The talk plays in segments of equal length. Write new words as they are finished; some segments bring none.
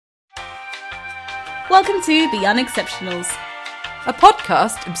Welcome to The Unexceptionals. A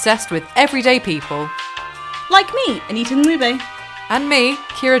podcast obsessed with everyday people. Like me, Anita Nwube. And me,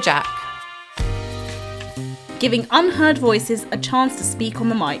 Kira Jack. Giving unheard voices a chance to speak on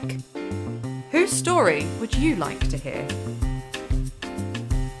the mic. Whose story would you like to hear?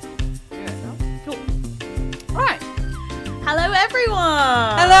 Cool. Alright. Hello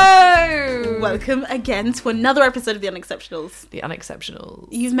everyone! Hello! Welcome again to another episode of The Unexceptionals. The Unexceptionals.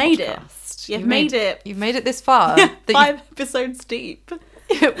 You've made podcast. it. You've made it. You've made it this far. 5 episodes deep.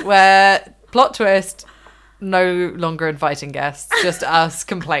 Where, plot twist, no longer inviting guests, just us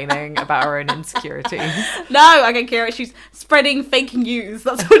complaining about our own insecurities. No, okay, Kira, she's spreading fake news.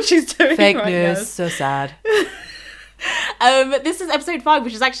 That's what she's doing Fake right news, now. so sad. This is episode 5,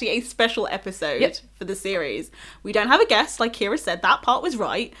 which is actually a special episode for the series. We don't have a guest, like Kira said. That part was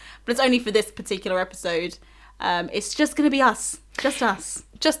right, but it's only for this particular episode. It's just going to be us. Just us.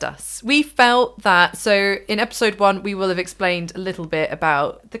 Just us. We felt that, so in episode 1, we will have explained a little bit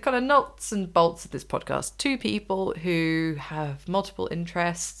about the kind of nuts and bolts of this podcast. 2 people who have multiple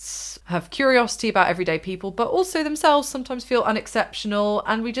interests, have curiosity about everyday people, but also themselves sometimes feel unexceptional.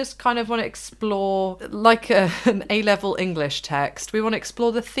 And we just kind of want to explore, like an A-level English text, we want to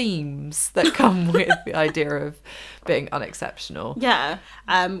explore the themes that come with the idea of being unexceptional. Yeah.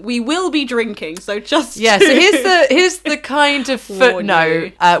 We will be drinking, so just yeah. So here's the kind of footnote.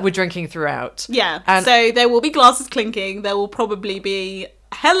 We're drinking throughout. Yeah. And so there will be glasses clinking. There will probably be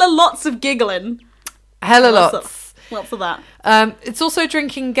hella lots of giggling. Hella lots. Lots of that. It's also a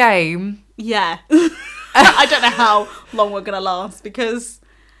drinking game. Yeah. I don't know how long we're gonna last because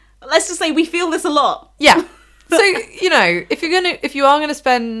let's just say we feel this a lot. Yeah. So if you are gonna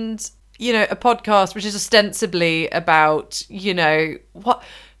spend a podcast which is ostensibly about,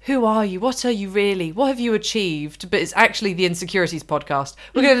 who are you? What are you really? What have you achieved? But it's actually the insecurities podcast.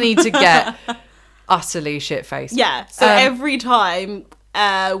 We're going to need to get utterly shit-faced. Yeah. So every time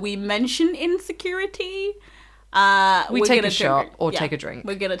we mention insecurity, we take a shot or take a drink.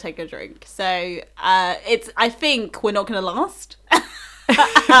 We're going to take a drink. So I think we're not going to last.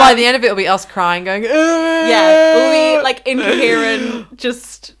 By the end of it, it'll be us crying, going, yeah, we'll be like incoherent,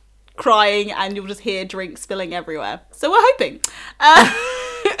 just crying, and you'll just hear drink spilling everywhere. So we're hoping.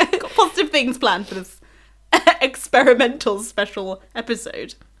 Got positive things planned for this experimental special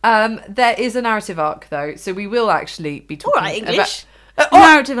episode. There is a narrative arc though, so we will actually be talking Alright, English. about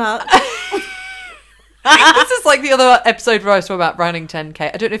narrative arc. This is like the other episode where I was about running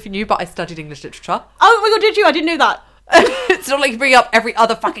 10k. I don't know if you knew, but I studied English literature. Oh my god, did you? I didn't know that. It's not like you bring up every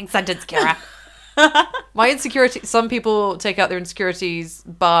other fucking sentence, Kira. My insecurity, some people take out their insecurities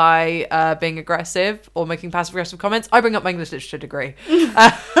by being aggressive or making passive aggressive comments. I bring up my English literature degree.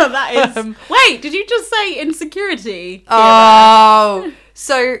 That is wait, did you just say insecurity? Oh,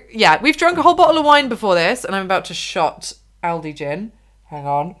 so yeah, we've drunk a whole bottle of wine before this, and I'm about to shot Aldi gin. Hang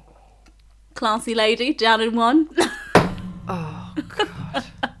on. Classy lady, down in one. Oh god,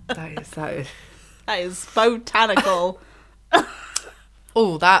 that is botanical.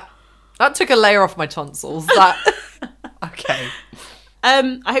 Oh, that took a layer off my tonsils. Okay.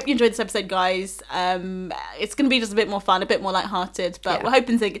 I hope you enjoyed this episode, guys. It's going to be just a bit more fun, a bit more lighthearted, but we're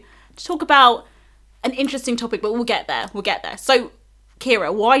hoping to talk about an interesting topic, but we'll get there. So,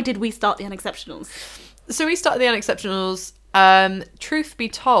 Kira, why did we start The Unexceptionals? So we started The Unexceptionals, truth be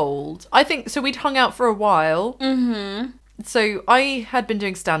told, I think, so we'd hung out for a while. Mm-hmm. So I had been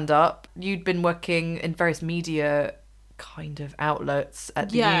doing stand-up. You'd been working in various media kind of outlets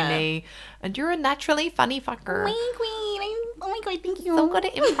at the uni, and you're a naturally funny fucker. Oh my god, thank you. So good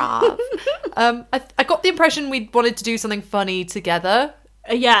at improv. I got the impression we wanted to do something funny together.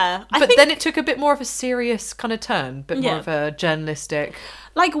 Yeah. Then it took a bit more of a serious kind of turn, a bit more of a journalistic.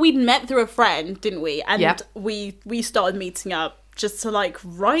 Like we'd met through a friend, didn't we? And we started meeting up just to like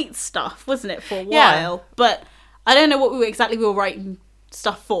write stuff, wasn't it, for a while? Yeah. But I don't know what we were writing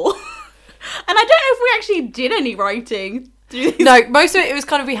stuff for. And I don't know if we actually did any writing. No, most of it was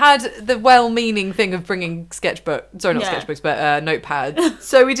kind of, we had the well-meaning thing of bringing sketchbooks, but notepads.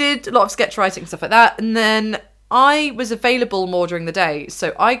 So we did a lot of sketch writing, stuff like that. And then I was available more during the day.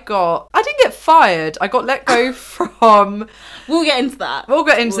 So I didn't get fired. I got let go from... We'll get into that. We'll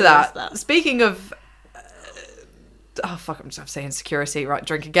get into that. Speaking of... I'm just going to say insecurity. Right,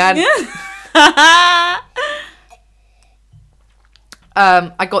 drink again.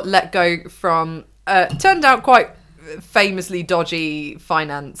 I got let go from turned out quite famously dodgy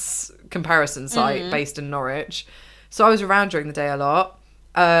finance comparison site based in Norwich. So I was around during the day a lot.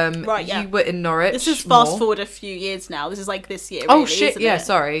 You were in Norwich. This is fast forward a few years now. This is like this year. Oh really, shit! isn't Yeah, it?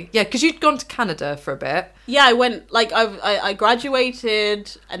 sorry. Yeah, because you'd gone to Canada for a bit. Yeah, I went. Like I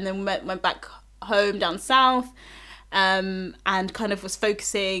graduated and then went back home down south, and kind of was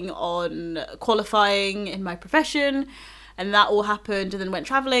focusing on qualifying in my profession, and that all happened, and then went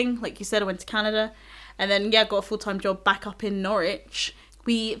travelling. Like you said, I went to Canada, and then got a full-time job back up in Norwich.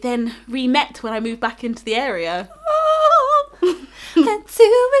 We then re-met when I moved back into the area. Let's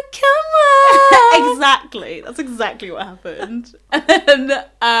become one. Exactly. That's exactly what happened. And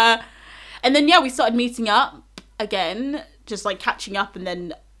then we started meeting up again, just like catching up, and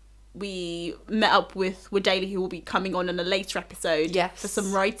then we met up with Daly, who will be coming on in a later episode for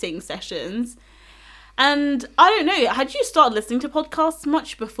some writing sessions. And I don't know, had you started listening to podcasts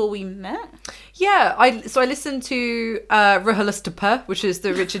much before we met? Yeah, I listened to Ruhalustapa, which is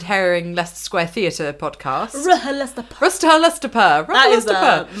the Richard Herring Leicester Square Theatre podcast. Ruhalustapa. That is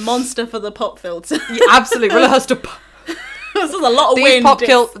a monster for the pop filter. Yeah, absolutely, Ruhalustapa. This is a lot of wind.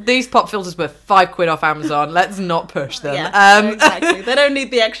 These pop filters were £5 off Amazon. Let's not push them. Yeah, exactly. They don't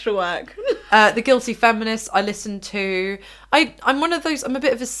need the extra work. The Guilty Feminist I listen to. I'm one of those. I'm a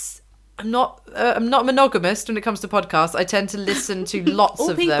bit of a. I'm not monogamist when it comes to podcasts. I tend to listen to lots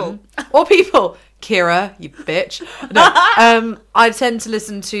of them. Or people. Kira, you bitch. No, I tend to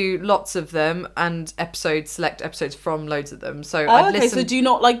listen to lots of them and select episodes from loads of them. So so do you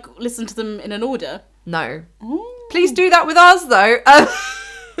not listen to them in an order? No. Ooh. Please do that with us though.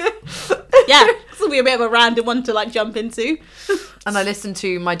 Yeah, this will be a bit of a random one to jump into. And I listened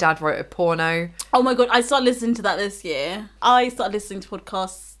to My Dad Wrote a Porno. Oh my god, I started listening to that this year. I started listening to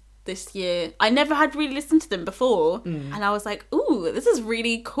podcasts this year. I never had really listened to them before. And I was like, ooh, this is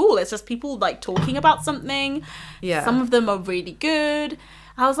really cool. It's just people talking about something. Yeah. Some of them are really good.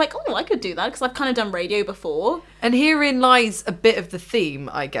 I was like, oh, I could do that because I've kind of done radio before. And herein lies a bit of the theme,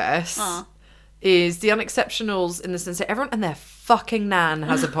 I guess. Is the Unexceptionals, in the sense that everyone and their fucking nan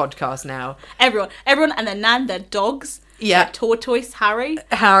has a podcast now. Everyone and their nan, their dogs. Yeah. Their tortoise, Harry.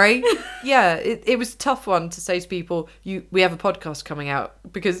 Yeah, it was a tough one to say to people, we have a podcast coming out.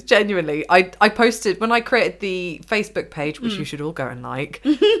 Because genuinely, I posted, when I created the Facebook page, which you should all go and like,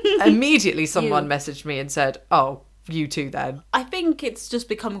 immediately someone messaged me and said, oh, you too then. I think it's just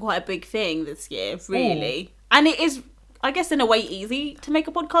become quite a big thing this year, really. Ooh. And it is, I guess, in a way easy to make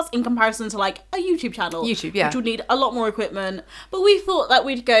a podcast in comparison to a YouTube channel. YouTube, yeah. Which would need a lot more equipment. But we thought that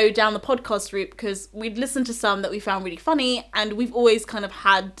we'd go down the podcast route because we'd listened to some that we found really funny, and we've always kind of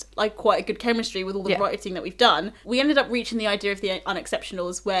had quite a good chemistry with all the writing that we've done. We ended up reaching the idea of the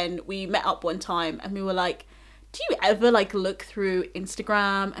Unexceptionals when we met up one time, and we were like, do you ever look through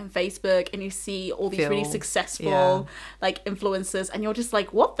Instagram and Facebook and you see all these really successful influencers, and you're just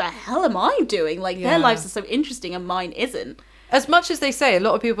like, what the hell am I doing? Their lives are so interesting and mine isn't. As much as they say, a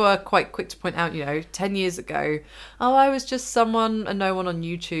lot of people are quite quick to point out, 10 years ago, oh, I was just someone and no one on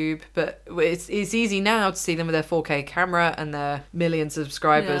YouTube. But it's easy now to see them with their 4K camera and their million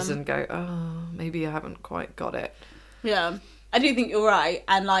subscribers and go, oh, maybe I haven't quite got it. Yeah. I do think you're right.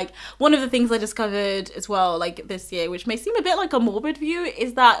 And one of the things I discovered as well this year, which may seem a bit like a morbid view,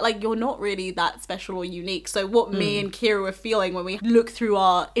 is that you're not really that special or unique. So what me and Kira were feeling when we look through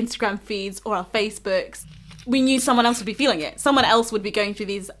our Instagram feeds or our Facebooks, we knew someone else would be feeling it. Someone else would be going through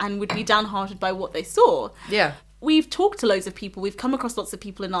these and would be downhearted by what they saw. Yeah. We've talked to loads of people. We've come across lots of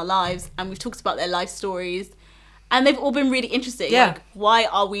people in our lives, and we've talked about their life stories. And they've all been really interesting. Yeah. Why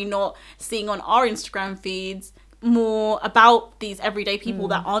are we not seeing on our Instagram feeds more about these everyday people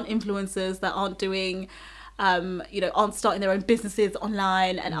that aren't influencers, that aren't doing, aren't starting their own businesses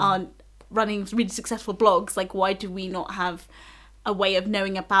online and aren't running really successful blogs? Why do we not have a way of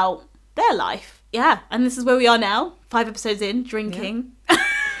knowing about their life? Yeah, and this is where we are now, 5 episodes in, drinking.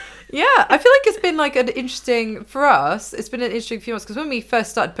 Yeah, I feel like it's been an interesting, for us, it's been an interesting few months, because when we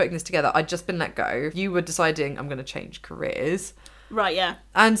first started putting this together, I'd just been let go. You were deciding, I'm going to change careers. Right, yeah.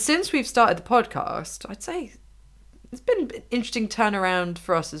 And since we've started the podcast, I'd say it's been an interesting turnaround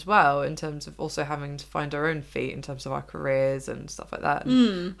for us as well, in terms of also having to find our own feet in terms of our careers and stuff like that,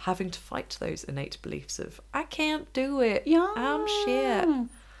 and having to fight those innate beliefs of, I can't do it, I'm shit.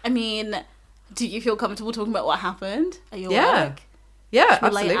 I mean, do you feel comfortable talking about what happened at your work? Yeah, Should we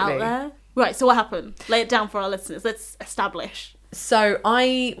absolutely. lay it out there? Right, so what happened? Lay it down for our listeners. Let's establish. So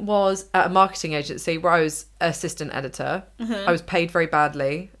I was at a marketing agency where I was assistant editor. I was paid very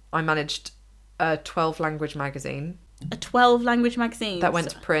badly. I managed a 12-language magazine. A 12-language magazine? That went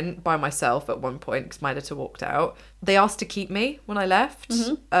to print by myself at one point because my editor walked out. They asked to keep me when I left.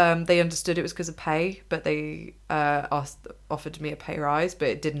 They understood it was because of pay, but they offered me a pay rise, but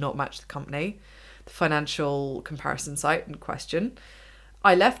it did not match the company, the financial comparison site in question.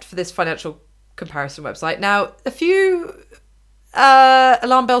 I left for this financial comparison website. Now, a few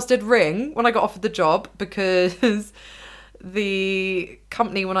alarm bells did ring when I got offered the job, because the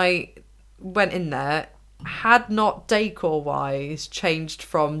company, when I went in there had not decor-wise changed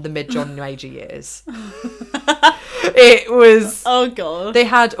from the mid-John Major years. It was... Oh, God. They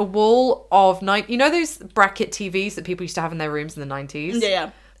had a wall of... You know those bracket TVs that people used to have in their rooms in the 90s?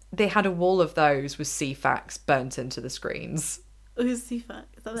 Yeah. They had a wall of those with CFAX burnt into the screens. Who's CFAX?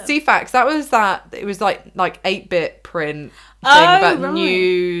 Is that them? CFAX, that was that. It was like 8-bit print thing about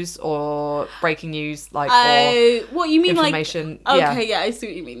news or breaking news, like or what you mean, information. Like? Okay, yeah, I see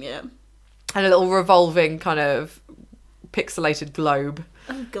what you mean. Yeah. And a little revolving kind of pixelated globe.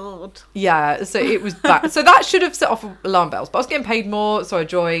 Oh God. Yeah, so it was that. So that should have set off alarm bells. But I was getting paid more, so I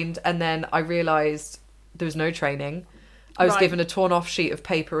joined, and then I realised there was no training. I was given a torn off sheet of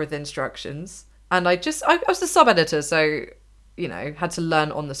paper with instructions, and I was a sub editor, so had to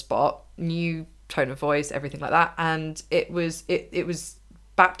learn on the spot, new tone of voice, everything like that, and it was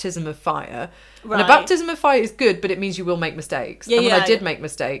baptism of fire. Right. And a baptism of fire is good, but it means you will make mistakes. And when I did make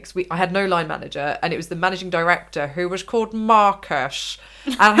mistakes, I had no line manager, and it was the managing director who was called Marcus,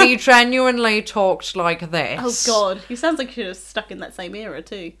 and he genuinely talked like this. Oh God, he sounds like he was stuck in that same era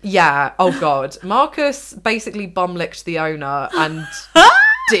too. Yeah. Oh God, Marcus basically bum licked the owner and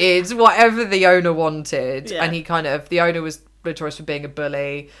did whatever the owner wanted, and the owner was notorious for being a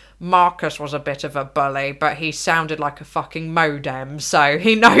bully. Marcus was a bit of a bully, but he sounded like a fucking modem, so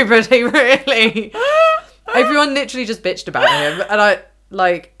nobody really... Everyone literally just bitched about him, and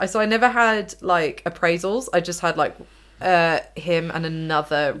I never had appraisals. I just had him and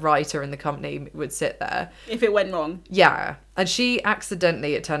another writer in the company would sit there. If it went wrong. Yeah. And she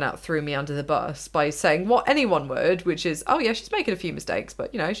accidentally, it turned out, threw me under the bus by saying what anyone would, which is, oh yeah, she's making a few mistakes,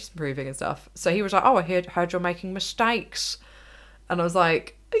 but she's improving and stuff. So he was like, oh, I heard you're making mistakes. And I was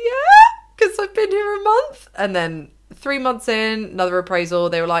like, yeah, because I've been here a month. And then 3 months in, another appraisal,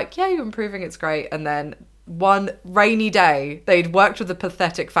 they were like, yeah, you're improving, it's great. And then one rainy day, they'd worked with a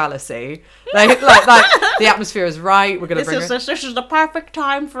pathetic fallacy. They the atmosphere is right. We're gonna bring this is the perfect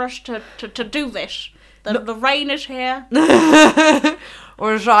time for us to do this. The rain is here.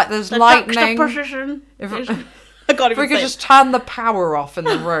 Or it's like there's lightning. If we could just turn the power off in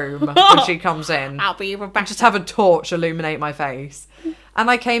the room when she comes in. I'll be even better. Just have a torch illuminate my face. And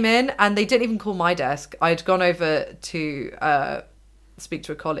I came in, and they didn't even call my desk. I'd gone over to speak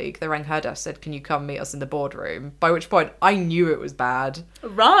to a colleague. They rang her desk, said, can you come meet us in the boardroom? By which point I knew it was bad.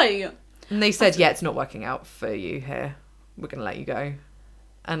 Right. And they said, yeah, it's not working out for you here. We're going to let you go.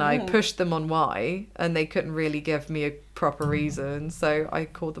 And I pushed them on why, and they couldn't really give me a proper reason. So I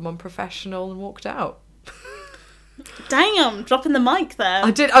called them unprofessional and walked out. Damn, dropping the mic there.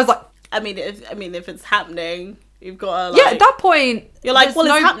 I did. I was like, I mean, if it's happening, you've got to yeah. At that point, you're like, well,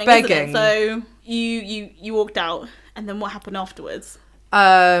 it's happening, begging. Isn't it? So you walked out, and then what happened afterwards?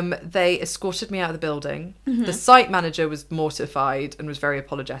 They escorted me out of the building. Mm-hmm. The site manager was mortified and was very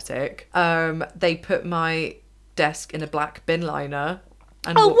apologetic. They put my desk in a black bin liner.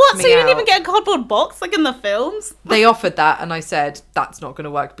 And what? So you didn't even get a cardboard box like in the films? They offered that, and I said that's not going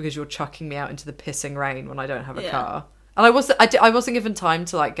to work because you're chucking me out into the pissing rain when I don't have a car. And I wasn't given time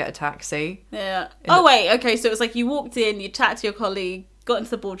to get a taxi. Yeah. Wait. Okay. So it was like you walked in, you chatted to your colleague, got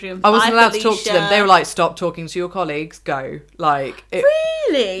into the boardroom. I wasn't allowed to talk to them. They were like, "Stop talking to your colleagues. Go."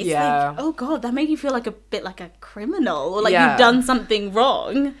 Really? Yeah. Oh God, that made you feel like a bit like a criminal, or like you've done something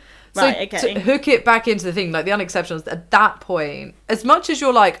wrong. Right, so to hook it back into the thing, the unexceptionals, at that point, as much as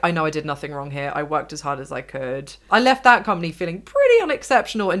you're like, I know I did nothing wrong here, I worked as hard as I could, I left that company feeling pretty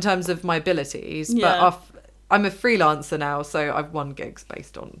unexceptional in terms of my abilities, but I'm a freelancer now, so I've won gigs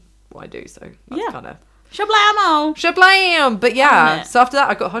based on what I do, so that's kind of... Shablam! But yeah, so after that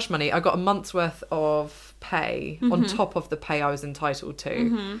I got hush money. I got a month's worth of pay on top of the pay I was entitled to.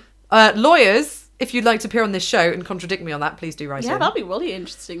 Mm-hmm. Lawyers... If you'd like to appear on this show and contradict me on that, please do write in. Yeah, that'd be really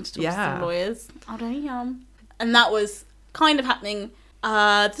interesting to talk to some lawyers. Oh, damn. And that was kind of happening,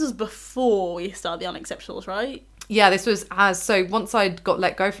 this was before we started the Unexceptionals, right? Yeah, this was so once I'd got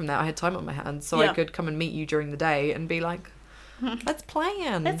let go from that, I had time on my hands, so I could come and meet you during the day and be like, let's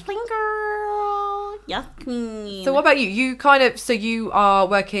plan. Let's plan, girl. Yeah. So what about you? You are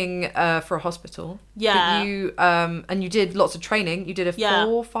working for a hospital. Yeah. And you did lots of training. You did a 4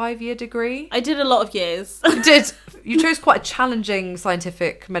 or 5 year degree. I did a lot of years. You chose quite a challenging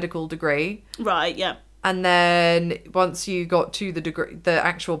scientific medical degree. Right, yeah. And then once you got to the degree, the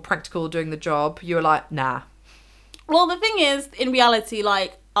actual practical doing the job, you were like, nah. Well, the thing is, in reality,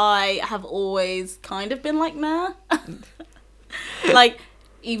 I have always kind of been like, nah.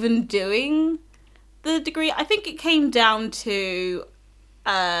 Even doing the degree, I think it came down to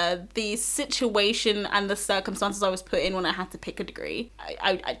the situation and the circumstances I was put in when I had to pick a degree.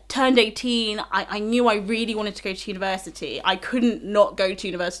 I turned 18. I knew I really wanted to go to university. I couldn't not go to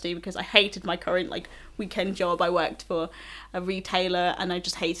university because I hated my current like weekend job. I worked for a retailer and I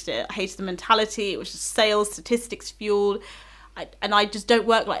just hated it. I hated the mentality. It was just sales, statistics fueled. And I just don't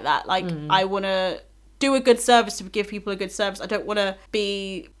work like that. Like I want to do a good service to give people a good service. I don't want to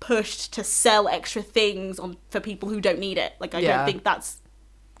be pushed to sell extra things for people who don't need it. Like I don't think that's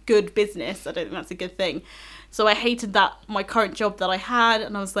good business. I don't think that's a good thing. So I hated that, my current job that I had,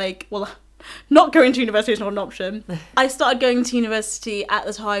 and I was like, well, not going to university is not an option. I started going to university at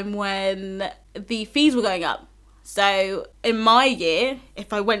the time when the fees were going up. So in my year,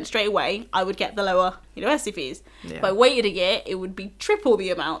 if I went straight away, I would get the lower university fees. Yeah. If I waited a year, it would be triple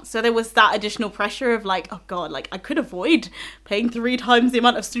the amount. So there was that additional pressure of like, oh God, like I could avoid paying 3 times the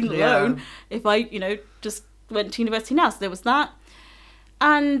amount of student loan if I, just went to university now. So there was that.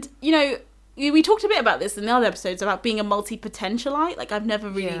 And, we talked a bit about this in the other episodes about being a multi-potentialite. Like I've never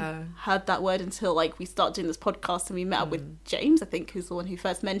really heard that word until like we started doing this podcast and we met up with James, I think, who's the one who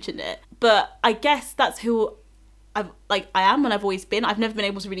first mentioned it. But I guess that's who I am and I've always been. I've never been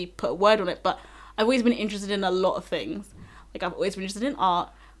able to really put a word on it, but I've always been interested in a lot of things. Like I've always been interested in art.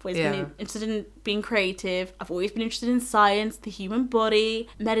 I've always been interested in being creative. I've always been interested in science, the human body,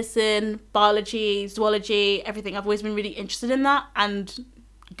 medicine, biology, zoology, everything. I've always been really interested in that and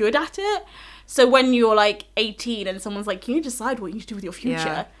good at it. So when you're like 18 and someone's like, can you decide what you should do with your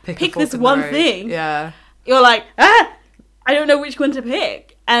future? Pick this one thing. Yeah. You're like, I don't know which one to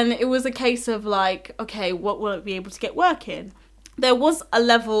pick. And it was a case of like, okay, what will I be able to get work in? There was a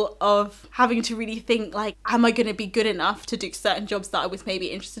level of having to really think like, am I going to be good enough to do certain jobs that I was maybe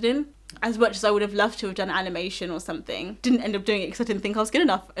interested in? As much as I would have loved to have done animation or something. Didn't end up doing it because I didn't think I was good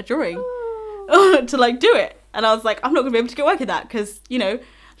enough at drawing to like do it. And I was like, I'm not going to be able to get work at that because,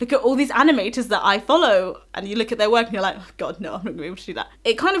 look at all these animators that I follow, and you look at their work and you're like, oh God, no, I'm not going to be able to do that.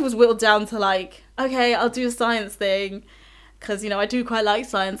 It kind of was whittled down to like, okay, I'll do a science thing because, I do quite like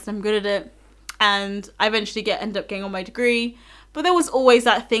science and I'm good at it. And I eventually end up getting on my degree. But there was always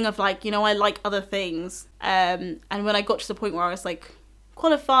that thing of like, I like other things. And when I got to the point where I was like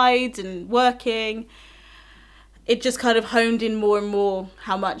qualified and working, it just kind of honed in more and more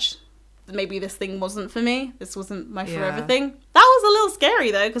how much maybe this thing wasn't for me. This wasn't my forever thing. That was a little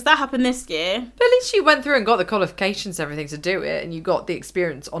scary though, because that happened this year. But at least you went through and got the qualifications and everything to do it, and you got the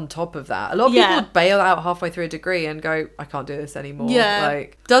experience on top of that. A lot of people would bail out halfway through a degree and go, I can't do this anymore. Yeah.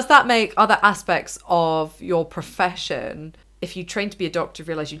 Like, does that make other aspects of your profession, if you trained to be a doctor,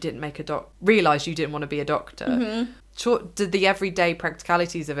 realize you didn't want to be a doctor, did the everyday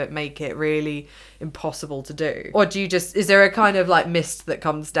practicalities of it make it really impossible to do? Or is there a kind of like mist that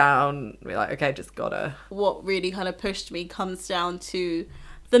comes down, we're like, okay, just gotta... What really kind of pushed me comes down to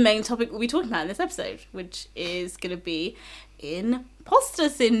the main topic we'll be talking about in this episode, which is going to be imposter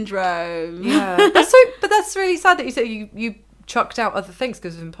syndrome. Yeah. But that's really sad that you said you chucked out other things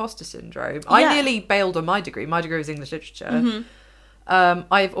because of imposter syndrome. I nearly bailed on my degree. My degree was English literature.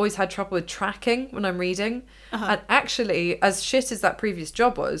 I've always had trouble with tracking when I'm reading. And actually, as shit as that previous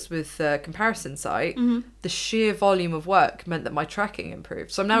job was with the comparison site, the sheer volume of work meant that my tracking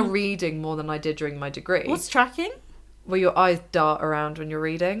improved. So I'm now reading more than I did during my degree. What's tracking? Where your eyes dart around when you're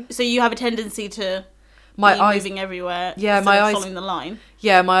reading. So you have a tendency to... my eyes moving everywhere. Yeah, my eyes following the line.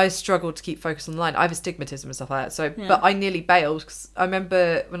 Yeah, my eyes struggled to keep focused on the line. I have astigmatism and stuff like that. So, but I nearly bailed because I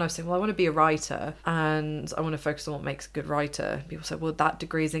remember when I was saying, well, I want to be a writer and I want to focus on what makes a good writer. People said, well, that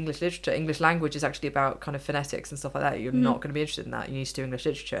degree is English literature. English language is actually about kind of phonetics and stuff like that. You're not going to be interested in that. You need to do English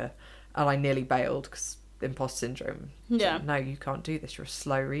literature. And I nearly bailed because imposter syndrome. Yeah. So, no, you can't do this. You're a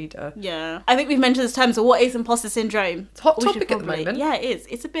slow reader. Yeah. I think we've mentioned this term. So what is imposter syndrome? It's a hot topic at the moment. Yeah, it is.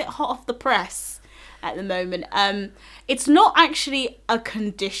 It's a bit hot off the press at the moment. It's not actually a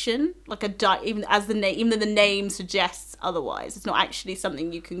condition, like even though the name suggests otherwise. It's not actually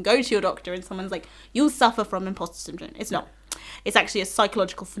something you can go to your doctor and someone's like, you'll suffer from imposter syndrome. It's not. It's actually a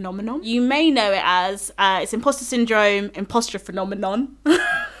psychological phenomenon. You may know it as it's imposter syndrome, imposter phenomenon,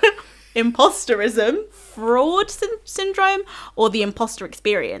 imposterism, fraud syndrome, or the imposter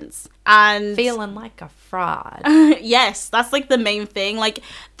experience. And feeling like a fraud. Yes, that's like the main thing. Like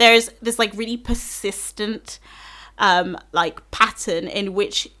there's this like really persistent like pattern in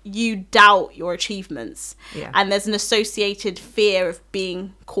which you doubt your achievements. Yeah. And there's an associated fear of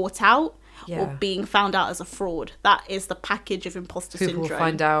being caught out or being found out as a fraud. That is the package of imposter syndrome. People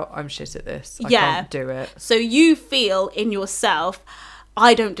find out I'm shit at this. I can't do it. So you feel in yourself,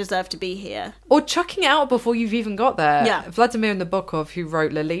 I don't deserve to be here. Or chucking it out before you've even got there. Yeah. Vladimir Nabokov, who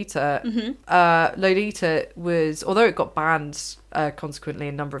wrote Lolita, Lolita was, although it got banned consequently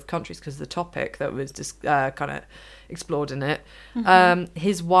in a number of countries because of the topic that was just kind of explored in it,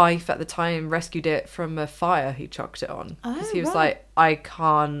 his wife at the time rescued it from a fire he chucked it on. Because he was like, I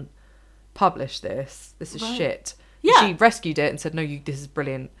can't publish this. This is shit. Yeah. She rescued it and said, no, this is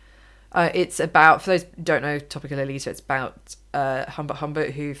brilliant. It's about, for those who don't know, Topic of Lolita, it's about Humbert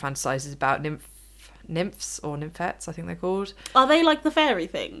Humbert, who fantasizes about nymphs or nymphets, I think they're called. Are they like the fairy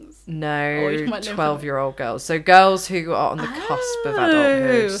things? No, 12-year-old girls. So girls who are on the cusp of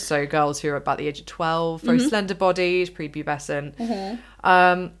adulthood. So girls who are about the age of 12, very slender bodied, prepubescent.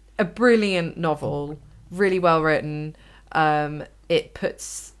 A brilliant novel, really well written. It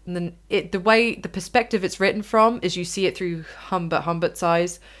puts the perspective it's written from is you see it through Humbert's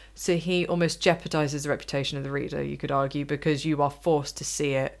eyes. So he almost jeopardizes the reputation of the reader, you could argue, because you are forced to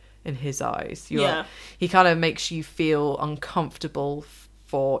see it in his eyes. He kind of makes you feel uncomfortable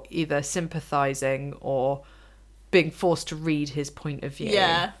for either sympathizing or being forced to read his point of view.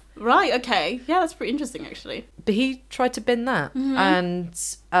 Yeah. Right, okay. Yeah, that's pretty interesting, actually. But he tried to bin that. And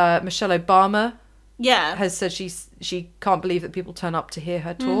Michelle Obama has said she can't believe that people turn up to hear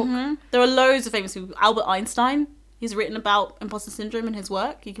her talk. There are loads of famous people. Albert Einstein, he's written about imposter syndrome in his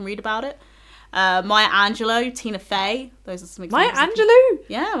work. You can read about it. Maya Angelou, Tina Fey. Those are some examples. Maya Angelou?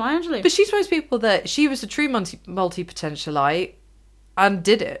 Yeah, Maya Angelou. But she's one of those people that she was a true multi-potentialite and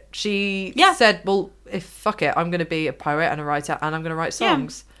did it. She said, well, fuck it, I'm going to be a poet and a writer and I'm going to write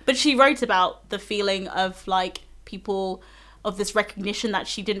songs. Yeah. But she wrote about the feeling of like people of this recognition that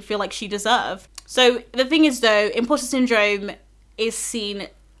she didn't feel like she deserved. So the thing is though, imposter syndrome is seen,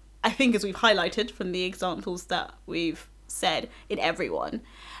 I think as we've highlighted from the examples that we've said, in everyone.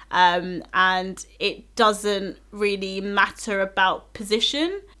 And it doesn't really matter about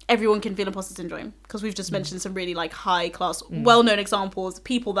position. Everyone can feel imposter syndrome because we've just mentioned some really like high class, well-known examples,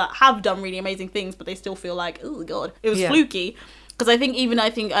 people that have done really amazing things, but they still feel like, oh God, it was fluky. Because I think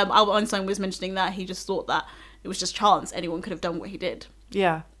Albert Einstein was mentioning that he just thought that it was just chance. Anyone could have done what he did.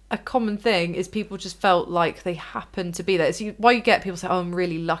 Yeah. A common thing is people just felt like they happened to be there. It's why you get people say, oh, I'm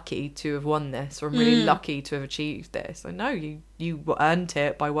really lucky to have won this, or I'm really lucky to have achieved this. I know you earned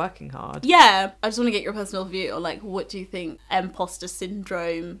it by working hard. Yeah. I just want to get your personal view on, like, what do you think imposter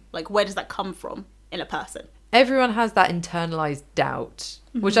syndrome, like, where does that come from in a person? Everyone has that internalized doubt,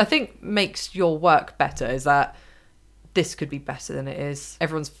 which I think makes your work better, is that this could be better than it is.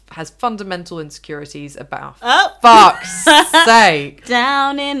 Everyone has fundamental insecurities about fuck's sake.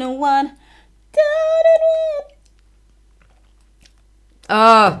 Down in one.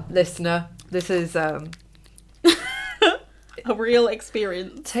 Listener, this is a real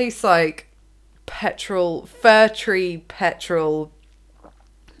experience. Tastes like petrol, fir tree petrol.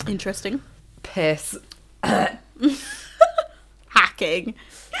 Interesting. Piss. Hacking.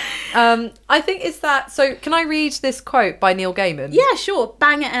 I think it's that. So can I read this quote by Neil Gaiman? Yeah, sure.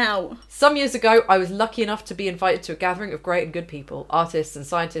 Bang it out. Some years ago, I was lucky enough to be invited to a gathering of great and good people, artists and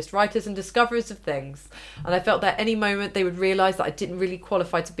scientists, writers and discoverers of things. And I felt that any moment they would realise that I didn't really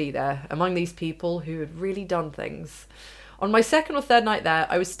qualify to be there, among these people who had really done things. On my second or third night there,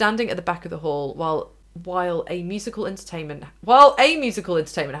 I was standing at the back of the hall while a musical entertainment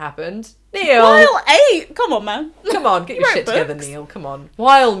happened. Neil! Come on, man. Come on, get your shit together, Neil. Come on.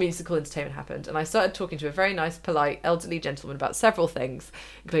 While musical entertainment happened, and I started talking to a very nice, polite, elderly gentleman about several things,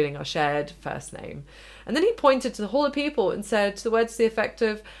 including our shared first name. And then he pointed to the hall of people and said the words to the effect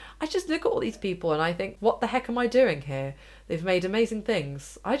of, I just look at all these people and I think, what the heck am I doing here? They've made amazing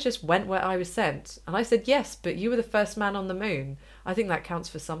things. I just went where I was sent. And I said, yes, but you were the first man on the moon. I think that counts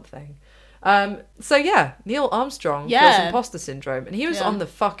for something. So yeah, Neil Armstrong feels imposter syndrome, and he was on the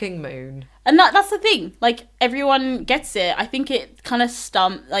fucking moon. And that's the thing. Like, everyone gets it. I think it kind of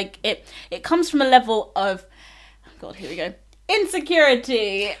it comes from a level of, oh God, here we go,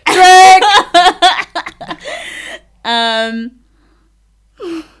 insecurity. Drake.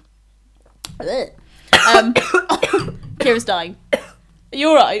 Kira's dying. Are you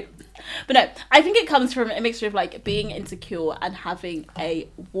alright? But no, I think it comes from a mixture of like being insecure and having a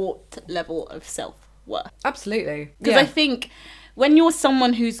warped level of self-worth. Absolutely. Because I think when you're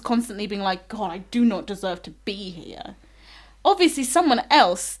someone who's constantly being like, God, I do not deserve to be here, obviously someone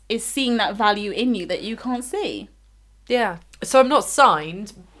else is seeing that value in you that you can't see. Yeah. So I'm not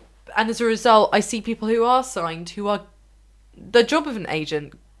signed, and as a result, I see people who are signed who are... The job of an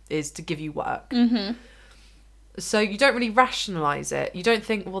agent is to give you work. So you don't really rationalise it. You don't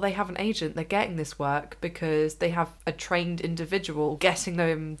think, well, they have an agent, they're getting this work because they have a trained individual getting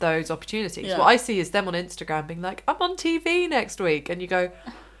them those opportunities. Yeah. What I see is them on Instagram being like, I'm on TV next week. And you go,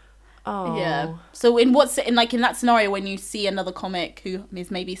 oh. Yeah. So in that scenario, when you see another comic who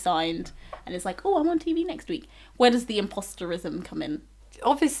is maybe signed and it's like, oh, I'm on TV next week, where does the imposterism come in?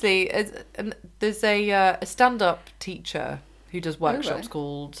 Obviously, there's a stand-up teacher who does workshops right.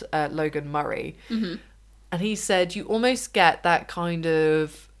 called Logan Murray. Mm-hmm. And he said you almost get that kind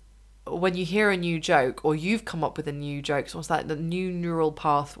of, when you hear a new joke or you've come up with a new joke, it's almost like the new neural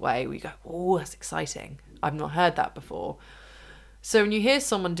pathway where you go, oh, that's exciting. I've not heard that before. So when you hear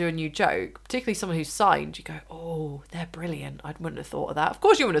someone do a new joke, particularly someone who's signed, you go, oh, they're brilliant. I wouldn't have thought of that. Of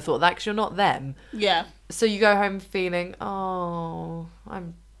course you wouldn't have thought of that because you're not them. Yeah. So you go home feeling, oh,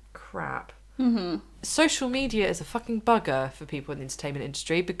 I'm crap. Mm-hmm. Social media is a fucking bugger for people in the entertainment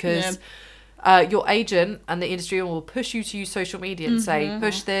industry because... your agent and the industry will push you to use social media and say,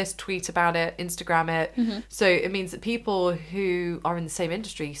 push this, tweet about it, Instagram it. Mm-hmm. So it means that people who are in the same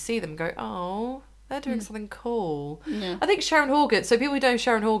industry see them and go, oh, they're doing something cool. Yeah. I think Sharon Horgan, so people who don't know who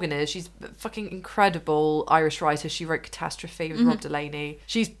Sharon Horgan is, she's a fucking incredible Irish writer. She wrote Catastrophe with Rob Delaney.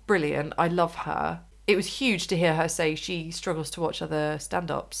 She's brilliant. I love her. It was huge to hear her say she struggles to watch other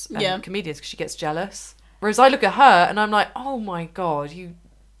stand-ups and comedians because she gets jealous. Whereas I look at her and I'm like, oh my God,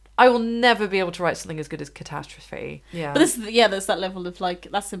 I will never be able to write something as good as Catastrophe. Yeah. But there's that level of like,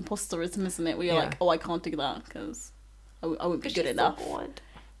 that's imposterism, isn't it? Where you're like, oh, I can't do that because I won't be good enough.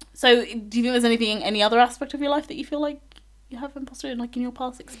 So do you think there's any other aspect of your life that you feel like you have imposter in, like in your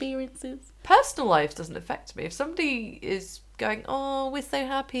past experiences? Personal life doesn't affect me. If somebody is going, oh, we're so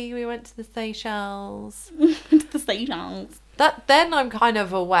happy we went to the Seychelles. The Seychelles. Then I'm kind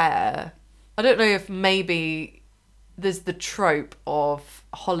of aware. I don't know if maybe... there's the trope of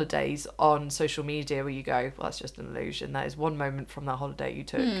holidays on social media where you go, well, that's just an illusion. That is one moment from that holiday you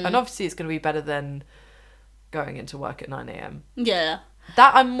took. And obviously it's going to be better than going into work at 9 a.m. Yeah.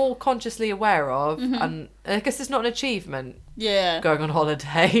 That I'm more consciously aware of. And I guess it's not an achievement. Yeah. Going on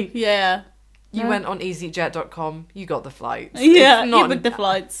holiday. Yeah. You went on easyjet.com, you got the flights. Yeah, you booked the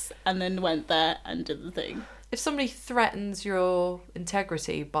flights and then went there and did the thing. If somebody threatens your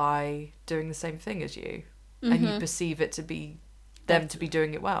integrity by doing the same thing as you, and you perceive it to be them to be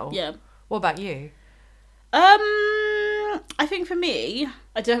doing it well. Yeah. What about you? I think for me,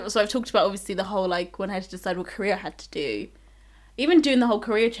 so I've talked about obviously the whole like when I had to decide what career I had to do. Even doing the whole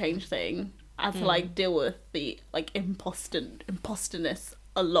career change thing, I had to like deal with the like imposterness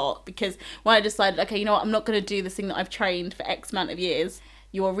a lot, because when I decided, okay, you know what, I'm not going to do this thing that I've trained for X amount of years,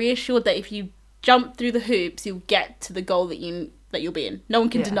 you are reassured that if you jump through the hoops, you'll get to the goal that you'll be in. No one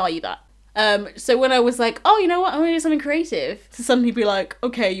can deny you that. So when I was like, oh, you know what, I'm going to do something creative, to suddenly be like,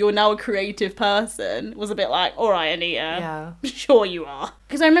 okay, you're now a creative person, was a bit like, all right, Anita, sure you are.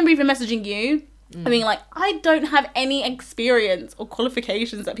 Because I remember even messaging you, I mean, like, I don't have any experience or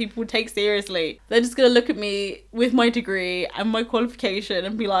qualifications that people would take seriously. They're just going to look at me with my degree and my qualification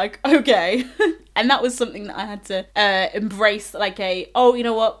and be like, okay. And that was something that I had to embrace, like oh, you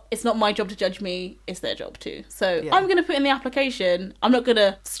know what? It's not my job to judge me. It's their job too. So I'm going to put in the application. I'm not going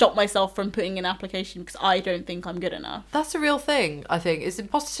to stop myself from putting in an application because I don't think I'm good enough. That's a real thing, I think. Is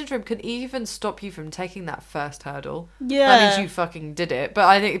imposter syndrome can even stop you from taking that first hurdle. Yeah. That means you fucking did it. But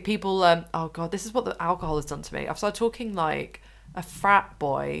I think people, oh God, this is what the alcohol has done to me. I've started talking like a frat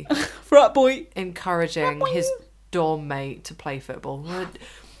boy. Frat boy. Encouraging his dorm mate to play football.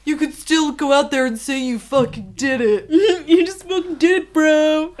 You could still go out there and say you fucking did it. You just fucking did it,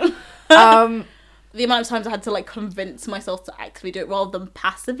 bro. The amount of times I had to like convince myself to actually do it rather than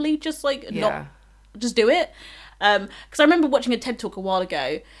passively just like not just do it. Because I remember watching a TED talk a while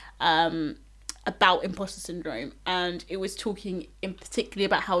ago about imposter syndrome, and it was talking in particularly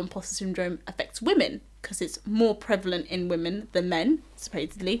about how imposter syndrome affects women, because it's more prevalent in women than men,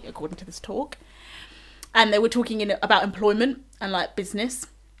 supposedly, according to this talk. And they were talking about employment and like business,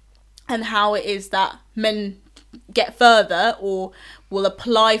 and how it is that men get further or will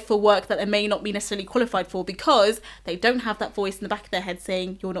apply for work that they may not be necessarily qualified for because they don't have that voice in the back of their head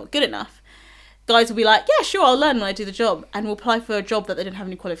saying you're not good enough. Guys will be like, yeah, sure, I'll learn when I do the job, and will apply for a job that they don't have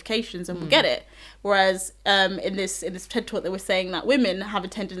any qualifications and will get it. Whereas in this TED talk, they were saying that women have a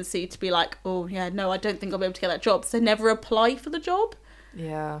tendency to be like, oh yeah, no, I don't think I'll be able to get that job, so never apply for the job.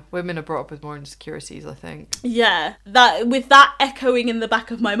 Yeah, women are brought up with more insecurities, I think. Yeah, that with that echoing in the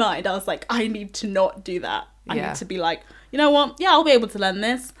back of my mind, I was like, I need to not do that. I need to be like, you know what? Yeah, I'll be able to learn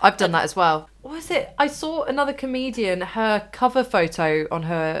this. I've done that as well. What was it? I saw another comedian, her cover photo on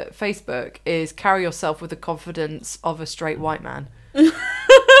her Facebook is carry yourself with the confidence of a straight white man.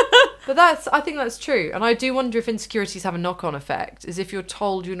 But I think that's true. And I do wonder if insecurities have a knock-on effect, is if you're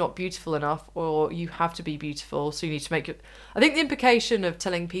told you're not beautiful enough or you have to be beautiful, so you need to make it... I think the implication of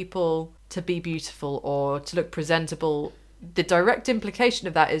telling people to be beautiful or to look presentable, the direct implication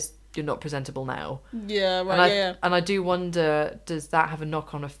of that is you're not presentable now. Yeah, right, And I do wonder, does that have a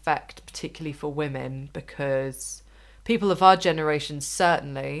knock-on effect, particularly for women? Because people of our generation,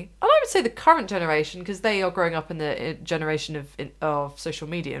 certainly, and I would say the current generation, because they are growing up in the generation of social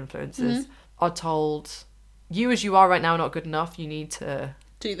media influencers, are told, you as you are right now are not good enough, you need to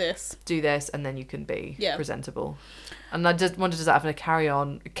do this, and then you can be Yeah. presentable. And I just wonder, does that have a carry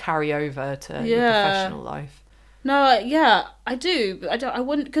over to your professional life? No, yeah, I do. I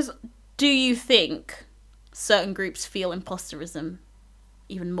wouldn't, because do you think certain groups feel imposterism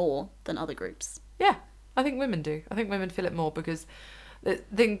even more than other groups? Yeah, I think women do. I think women feel it more because the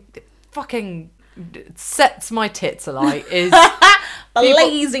thing fucking sets my tits alight is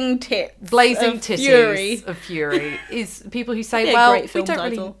blazing titties of fury is people who say, That'd be a well, great we film don't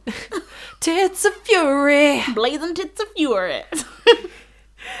title. really tits of fury. Blazing tits of fury.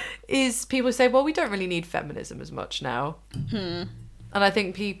 Is people who say, well, we don't really need feminism as much now. And I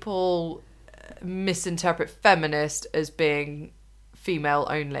think people misinterpret feminist as being female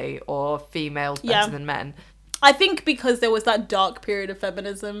only or females better than men. I think because there was that dark period of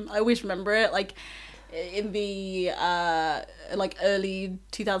feminism, I always remember it, like in the early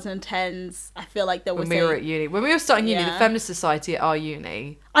 2010s. I feel like there was when we were at uni, when we were starting uni, the feminist society at our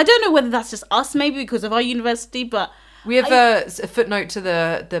uni. I don't know whether that's just us, maybe because of our university, but we have a footnote to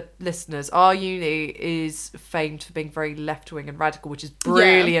the listeners. Our uni is famed for being very left-wing and radical, which is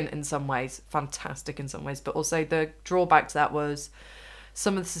brilliant in some ways, fantastic in some ways. But also the drawback to that was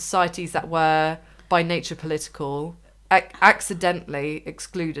some of the societies that were by nature political accidentally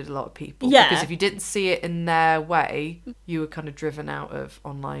excluded a lot of people. Yeah. Because if you didn't see it in their way, you were kind of driven out of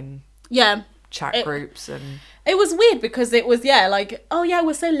online chat groups. And it was weird because it was like, oh yeah,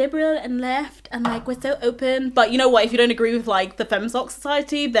 we're so liberal and left and like we're so open, but you know what, if you don't agree with like the femsoc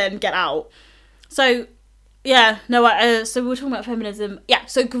society, then get out. So so we were talking about feminism,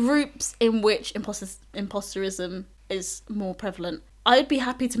 so groups in which imposterism is more prevalent. I'd be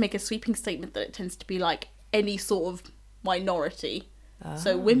happy to make a sweeping statement that it tends to be like any sort of minority.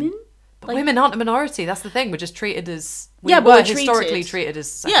 So women. But women aren't a minority. That's the thing. We're just treated as we're historically treated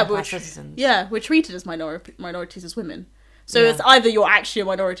as second-class citizens. Yeah, we're treated as minorities as women. So it's either you're actually a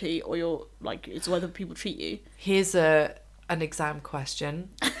minority or you're like, it's whether people treat you. Here's an exam question.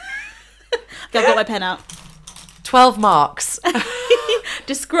 I've got my pen out. 12 marks.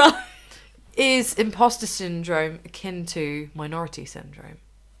 Describe. Is imposter syndrome akin to minority syndrome?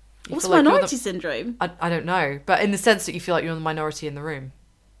 What's minority syndrome? I don't know, but in the sense that you feel like you're the minority in the room.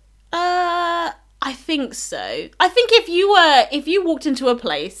 I think so. I think if you walked into a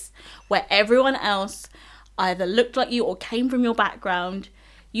place where everyone else either looked like you or came from your background,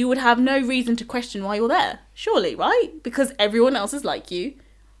 you would have no reason to question why you're there. Surely, right? Because everyone else is like you.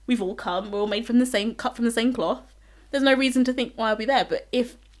 We've all come. We're all made cut from the same cloth. There's no reason to think why I'll be there. But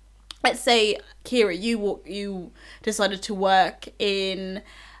if, let's say, Kira, you decided to work in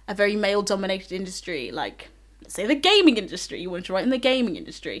a very male-dominated industry, like, let's say the gaming industry. You wanted to write in the gaming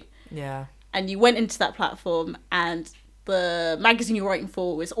industry. Yeah. And you went into that platform and the magazine you were writing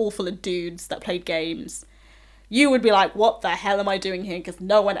for was all full of dudes that played games. You would be like, what the hell am I doing here? Because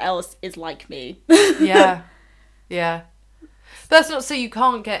no one else is like me. Yeah. But that's not to say you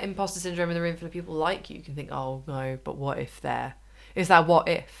can't get imposter syndrome in the room full of people like you. You can think, oh no, but what if there? Is that what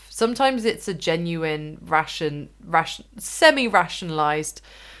if? Sometimes it's a genuine, semi-rationalised,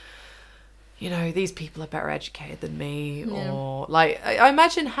 these people are better educated than me. Yeah. Or like, I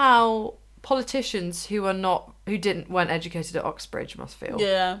imagine how politicians who weren't educated at Oxbridge must feel.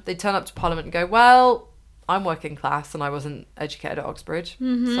 Yeah. They turn up to Parliament and go, well, I'm working class and I wasn't educated at Oxbridge,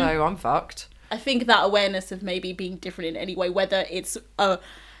 so I'm fucked. I think that awareness of maybe being different in any way, whether it's a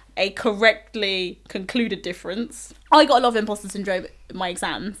correctly concluded difference. I got a lot of imposter syndrome in my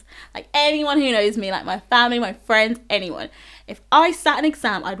exams. Like, anyone who knows me, like my family, my friends, anyone. If I sat an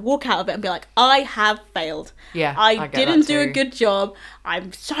exam, I'd walk out of it and be like, I have failed. Yeah, I didn't do a good job.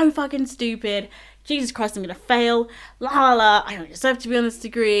 I'm so fucking stupid. Jesus Christ, I'm going to fail. La la la. I don't deserve to be on this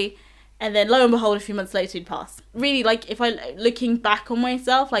degree. And then lo and behold, a few months later, he'd pass. Really, like, looking back on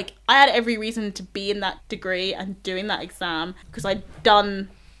myself, like, I had every reason to be in that degree and doing that exam because I'd done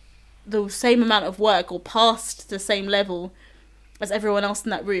the same amount of work or passed the same level as everyone else in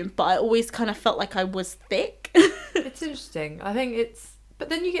that room. But I always kind of felt like I was thick. It's interesting. I think but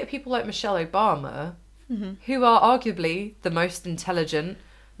then you get people like Michelle Obama, who are arguably the most intelligent,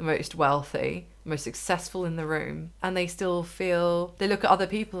 the most wealthy, most successful in the room, and they still feel, they look at other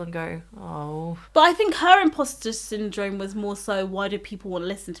people and go, oh. But I think her imposter syndrome was more so, why do people want to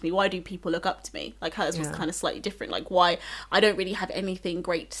listen to me? Why do people look up to me? Like hers was kind of slightly different. Like, why I don't really have anything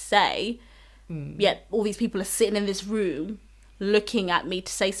great to say, yet all these people are sitting in this room looking at me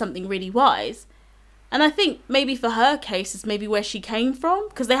to say something really wise. And I think maybe for her case is maybe where she came from,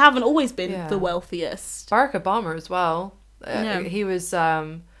 because they haven't always been the wealthiest. Barack Obama as well. He was...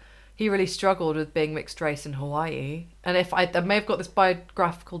 he really struggled with being mixed race in Hawaii. And if I may have got this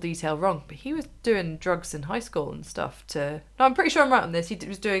biographical detail wrong, but he was doing drugs in high school and stuff to... No, I'm pretty sure I'm right on this. He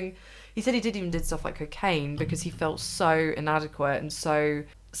said he did stuff like cocaine because he felt so inadequate and so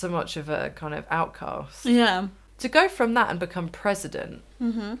much of a kind of outcast. Yeah. To go from that and become president,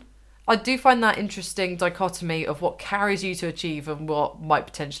 I do find that interesting dichotomy of what carries you to achieve and what might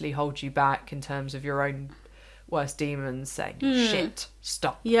potentially hold you back in terms of your own worst demons saying, shit,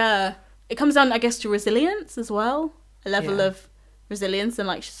 stop. Yeah. It comes down, I guess, to resilience as well. A level of resilience and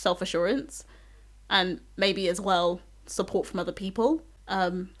like self-assurance. And maybe as well, support from other people.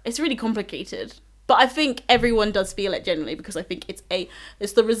 It's really complicated. But I think everyone does feel it generally, because I think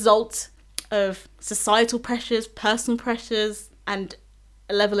it's the result of societal pressures, personal pressures, and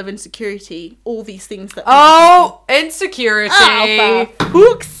a level of insecurity. All these things that... Insecurity! Right,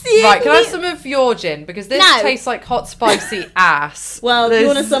 can I have some of your gin? Because this tastes like hot, spicy ass. Well, if you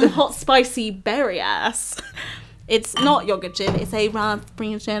want some hot, spicy berry ass, it's not yogurt gin, it's a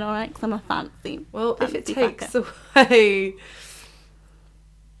raspberry gin, alright? Because I'm a fancy. Well, if it takes away...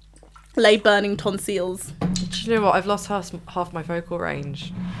 Lay burning tonsils. Do you know what? I've lost half my vocal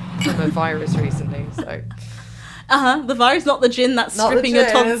range from a virus recently, so... The virus, not the gin that's stripping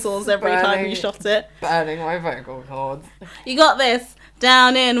your tonsils every time you shot it. Burning my vocal cords. You got this.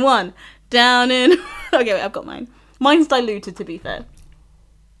 Down in one. Down in... Okay, wait, I've got mine. Mine's diluted, to be fair.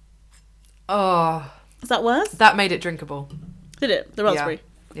 Oh. Is that worse? That made it drinkable. Did it? The raspberry?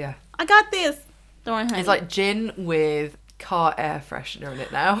 Yeah. I got this. Don't worry, honey. It's like gin with car air freshener in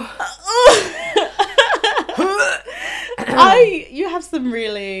it now. You have some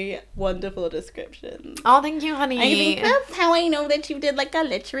really wonderful descriptions. Oh, thank you, honey. I think that's how I know that you did like a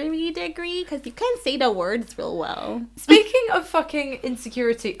literary degree, because you can say the words real well. Speaking of fucking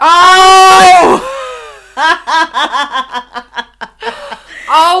insecurity. Oh!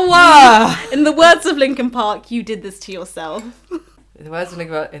 In the words of Linkin Park, you did this to yourself. In the words of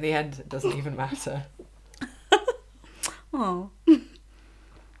Linkin Park, in the end, it doesn't even matter. Oh.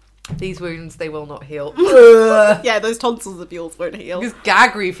 These wounds, they will not heal. Yeah, those tonsils of yours won't heal. This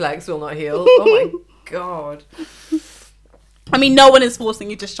gag reflex will not heal. Oh my god. I mean, no one is forcing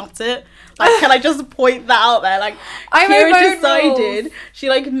you to shot it. Like, can I just point that out there? Like, Kira decided, she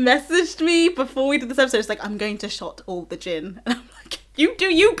like messaged me before we did this episode. She's like, I'm going to shot all the gin. And I'm like, you do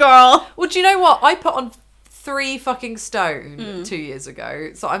you, girl. Well, do you know what? I put on 3 fucking stone 2 years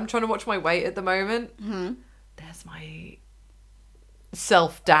ago. So I'm trying to watch my weight at the moment. Mm-hmm. There's my...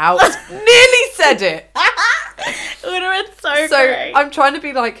 self-doubt. Nearly said it. It would have been so great. I'm trying to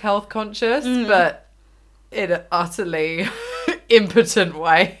be like health conscious, but in an utterly impotent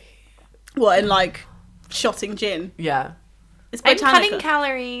way. What, in like shotting gin? Yeah. It's I'm Botanica. cutting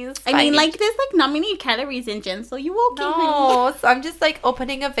calories. I mean, like, there's like not many calories in gin, so you're walking. No, so I'm just like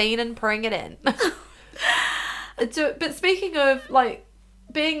opening a vein and pouring it in. But speaking of like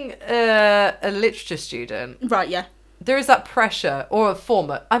being a literature student, right? Yeah. There is that pressure, or a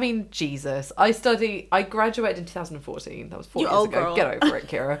former. I mean, Jesus. I graduated in 2014. That was 4 years ago. Girl. Get over it,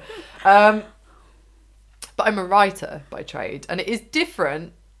 Kira. But I'm a writer by trade. And it is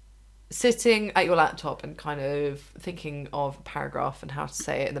different sitting at your laptop and kind of thinking of a paragraph and how to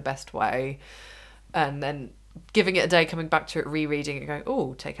say it in the best way. And then giving it a day, coming back to it, rereading it, going,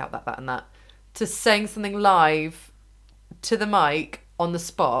 oh, take out that, and that. To saying something live to the mic on the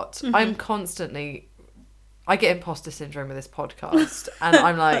spot. Mm-hmm. I'm constantly... I get imposter syndrome with this podcast, and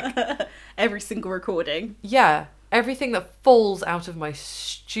I'm like... Every single recording. Yeah. Everything that falls out of my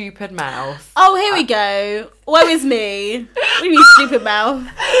stupid mouth. Oh, here we go. Woe is me. What do you mean, stupid mouth?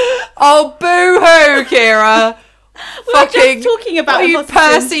 Oh, boo-hoo, Kira. We were just talking about... Are you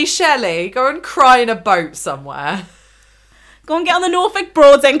Percy Shelley? Go and cry in a boat somewhere. Go and get on the Norfolk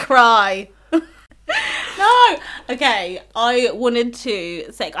Broads and cry. No. Okay, I wanted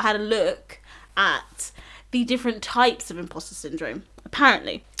to say... I had a look at... the different types of imposter syndrome.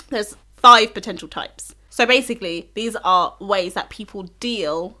 Apparently, there's 5 potential types. So basically, these are ways that people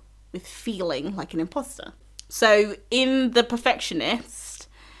deal with feeling like an imposter. So in the perfectionist,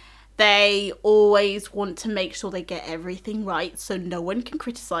 they always want to make sure they get everything right so no one can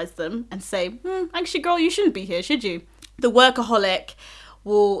criticize them and say, actually, girl, you shouldn't be here, should you? The workaholic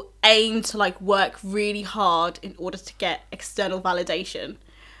will aim to like work really hard in order to get external validation.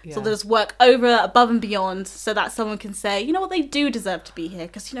 Yeah. So they'll just work over, above and beyond so that someone can say, you know what, they do deserve to be here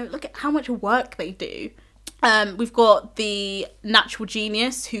because, you know, look at how much work they do. We've got the natural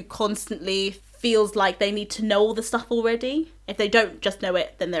genius who constantly feels like they need to know all the stuff already. If they don't just know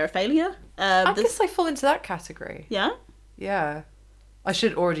it, then they're a failure. I guess I fall into that category. Yeah? Yeah. I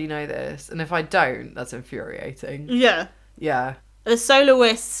should already know this. And if I don't, that's infuriating. Yeah. Yeah. The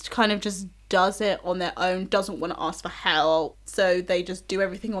soloist kind of just does it on their own, doesn't want to ask for help, so they just do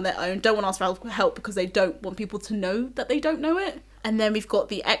everything on their own, don't want to ask for help because they don't want people to know that they don't know it. And then we've got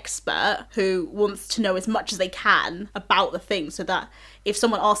the expert who wants to know as much as they can about the thing so that if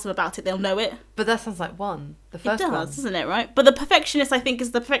someone asks them about it, they'll know it. But that sounds like one. The first one. It does, doesn't it, right? But the perfectionist, I think,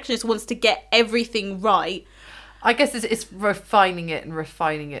 is the perfectionist wants to get everything right. I guess it's refining it and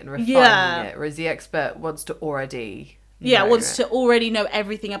refining it and refining it, whereas the expert wants to already... wants to already know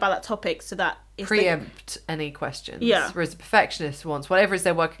everything about that topic so that... preempt any questions. Yeah. Whereas the perfectionist wants whatever it is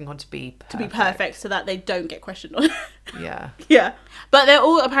they're working on to be perfect. To be perfect so that they don't get questioned on. Yeah. Yeah. But they're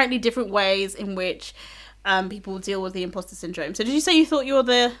all apparently different ways in which people deal with the imposter syndrome. So did you say you thought you were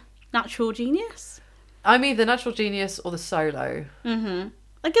the natural genius? I'm either natural genius or the solo. Mm-hmm.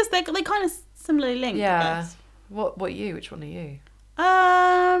 I guess they kind of similarly linked. Yeah. What are you? Which one are you?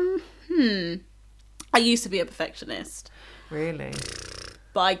 I used to be a perfectionist. Really?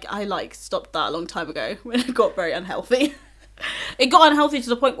 But I like stopped that a long time ago when it got very unhealthy. It got unhealthy to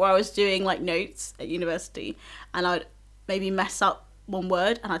the point where I was doing like notes at university and I'd maybe mess up one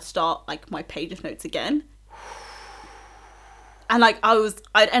word and I'd start like my page of notes again. And like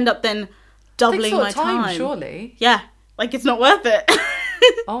I'd end up then doubling my time. Surely. Yeah. Like it's not worth it.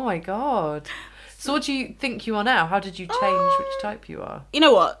 Oh my god. So what do you think you are now? How did you change which type you are? You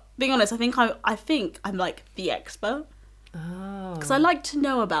know what? Being honest, I think I'm like the expert. Oh. Because I like to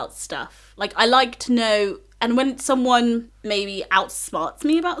know about stuff. Like I like to know, and when someone maybe outsmarts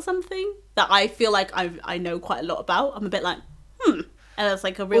me about something that I feel like I know quite a lot about, I'm a bit like, and that's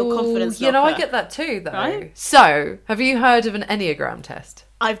like a real confidence. You know, I get that too, though. Right? So, have you heard of an Enneagram test?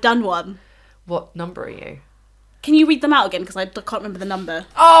 I've done one. What number are you? Can you read them out again? Because I can't remember the number.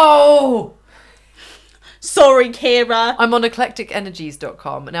 Oh! Sorry, Kira. I'm on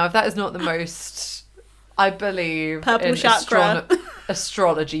eclecticenergies.com. Now, if that is not the most, I believe, purple chakra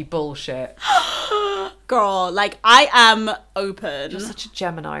astrology bullshit. Girl, like, I am open. You're such a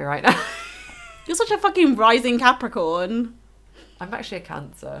Gemini right now. You're such a fucking rising Capricorn. I'm actually a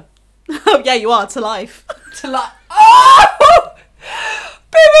Cancer. Oh, yeah, you are, to life. To life. Oh!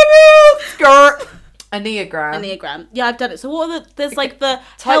 Skirt. Enneagram. Yeah, I've done it. So what are there's like the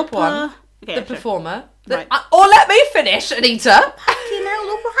Type helper. 1, okay, the performer. Right. Or let me finish, Anita. Fucking hell,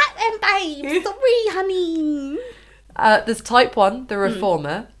 look at them, babe. Sorry, honey. There's type 1, the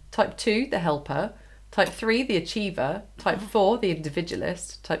reformer. Type 2, the helper. Type 3, the achiever. Type 4, the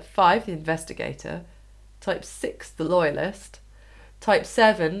individualist. Type 5, the investigator. Type 6, the loyalist. Type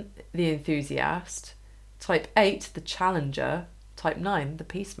 7, the enthusiast. Type 8, the challenger. Type 9, the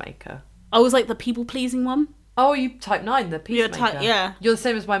peacemaker. I was like the people-pleasing one. Oh, you type 9, the peacemaker. Yeah. You're the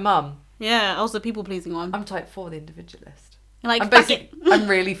same as my mum. Yeah, I was the people-pleasing one. I'm type 4, the individualist. Like, I'm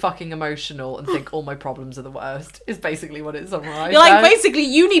really fucking emotional and think all my problems are the worst, is basically what it summarised. You're like, basically,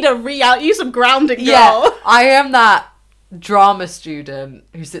 you need you some grounding, girl. Yeah, I am that drama student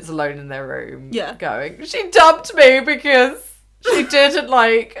who sits alone in their room going, she dumped me because she didn't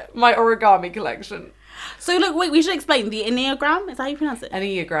like my origami collection. So look, wait, we should explain the Enneagram. Is that how you pronounce it?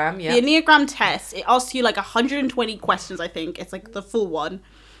 Enneagram, yeah. The Enneagram test, it asks you like 120 questions, I think. It's like the full one.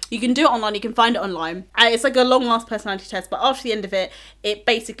 You can do it online, you can find it online. It's like a long-last personality test, but after the end of it, it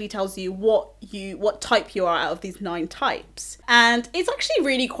basically tells you what type you are out of these 9 types. And it's actually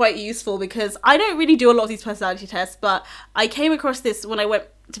really quite useful because I don't really do a lot of these personality tests, but I came across this when I went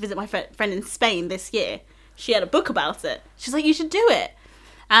to visit my friend in Spain this year. She had a book about it. She's like, you should do it.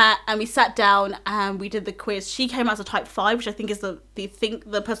 And we sat down and we did the quiz. She came out as a type 5, which I think is the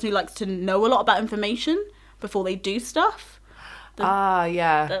person who likes to know a lot about information before they do stuff.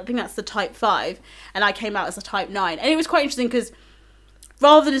 Yeah. I think that's the type 5. And I came out as a type 9. And it was quite interesting because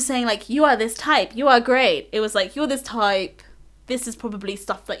rather than saying like, you are this type, you are great. It was like, you're this type. This is probably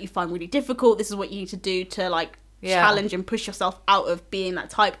stuff that you find really difficult. This is what you need to do to like challenge and push yourself out of being that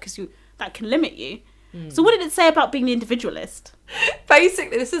type because that can limit you. So what did it say about being the individualist?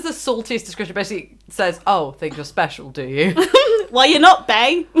 Basically, this is the saltiest description. Basically says, oh, think you're special, do you? Well, you're not,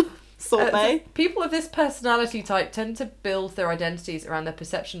 bae. Salt bae. People of this personality type tend to build their identities around their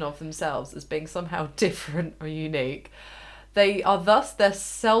perception of themselves as being somehow different or unique. They're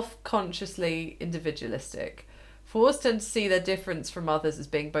self-consciously individualistic, Fours tend to see their difference from others as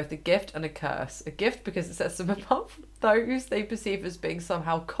being both a gift and a curse. A gift because it sets them apart from those they perceive as being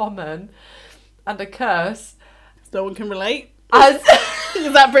somehow common, and a curse No one can relate. as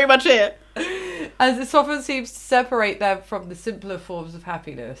Is that pretty much it? as it often seems to separate them from the simpler forms of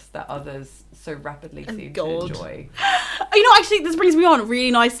happiness that others so rapidly seem to enjoy. Actually, this brings me on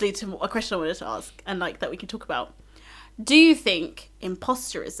really nicely to a question I wanted to ask, and like that we can talk about. Do you think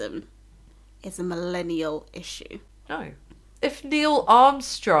imposterism is a millennial issue? No. If Neil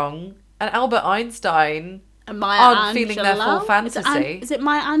Armstrong and Albert Einstein And Maya aren't feeling their full Angelou? fantasy. Is it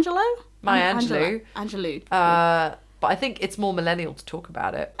Maya Angelou? Maya Angelou. Angelou. But I think it's more millennial to talk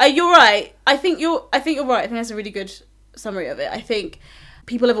about it. You're right. I think you're right. I think that's a really good summary of it. I think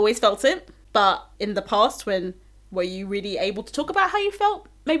people have always felt it, but in the past, were you really able to talk about how you felt?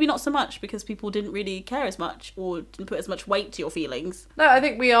 Maybe not so much, because people didn't really care as much or didn't put as much weight to your feelings. No, I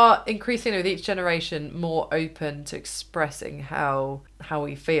think we are increasingly with each generation more open to expressing how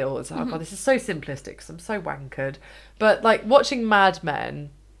we feel. It's like, oh God, this is so simplistic because I'm so wankered. But like watching Mad Men,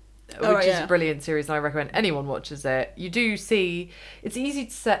 which is a brilliant series, and I recommend anyone watches it. You do see it's easy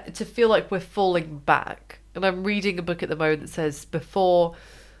to feel like we're falling back. And I'm reading a book at the moment that says before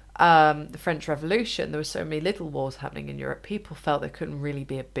the French Revolution, there were so many little wars happening in Europe. People felt there couldn't really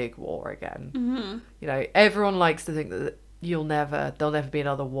be a big war again. Mm-hmm. Everyone likes to think that there'll never be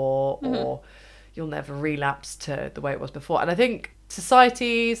another war, mm-hmm. or you'll never relapse to the way it was before. And I think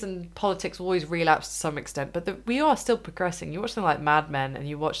societies and politics will always relapse to some extent, but we are still progressing. You watch something like Mad Men, and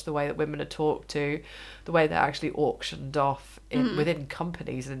you watch the way that women are talked to, the way they're actually auctioned off within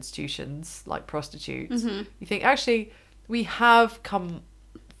companies and institutions like prostitutes. Mm-hmm. You think actually we have come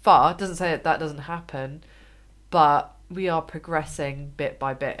far. It doesn't say that doesn't happen, but we are progressing bit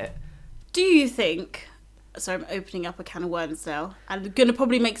by bit. Do you think, so I'm opening up a can of worms now, and I'm going to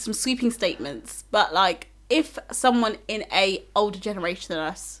probably make some sweeping statements, but like, if someone in a older generation than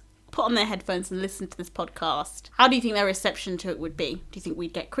us put on their headphones and listened to this podcast, how do you think their reception to it would be? Do you think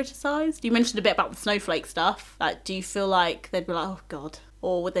we'd get criticised? You mentioned a bit about the snowflake stuff. Like, do you feel like they'd be like, oh God,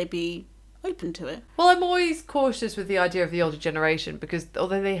 or would they be open to it? Well, I'm always cautious with the idea of the older generation, because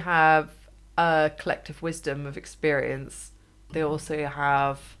although they have a collective wisdom of experience, they also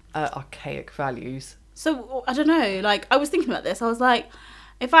have archaic values. So I don't know, like I was thinking about this, I was like,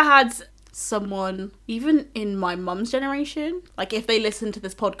 if I had someone even in my mum's generation, like if they listened to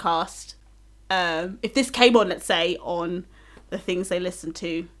this podcast, if this came on, let's say, on the things they listen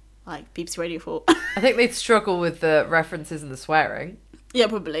to, like BBC Radio 4, I think they'd struggle with the references and the swearing. Yeah,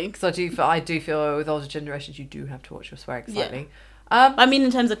 probably. Because I do feel with older generations you do have to watch your swearing slightly. Yeah. I mean,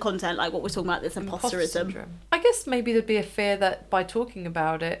 in terms of content, like what we're talking about, this imposterism. I guess maybe there'd be a fear that by talking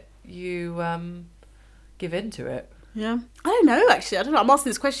about it, you give in to it. Yeah. I don't know, actually. I don't know. I'm asking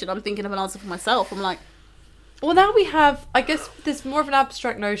this question. I'm thinking of an answer for myself. I'm like... Well, now we have... I guess there's more of an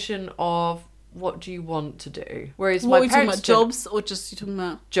abstract notion of what do you want to do. Whereas what, my parents... What are you talking about? Jobs? Or just you're talking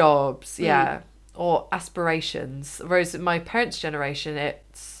about... Jobs, yeah. Or aspirations. Whereas in my parents' generation,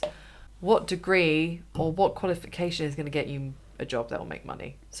 it's what degree or what qualification is going to get you a job that will make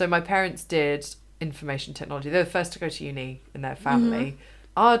money. So my parents did information technology. They were the first to go to uni in their family. Mm-hmm.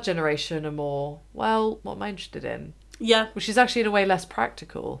 Our generation are more, well, what am I interested in? Yeah. Which is actually in a way less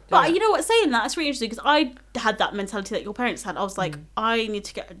practical. But you know what, saying that, it's really interesting, because I had that mentality that your parents had. I was like, I need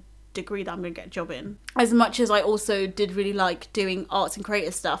to get a degree that I'm going to get a job in. As much as I also did really like doing arts and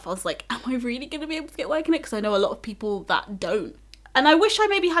creative stuff, I was like, am I really going to be able to get work in it? Because I know a lot of people that don't. And I wish I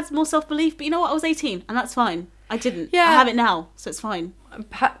maybe had more self-belief, but you know what, I was 18 and that's fine. I didn't. Yeah. I have it now, so it's fine.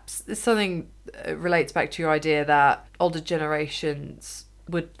 Perhaps something relates back to your idea that older generations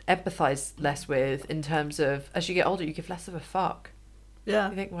would empathise less with, in terms of, as you get older, you give less of a fuck. Yeah.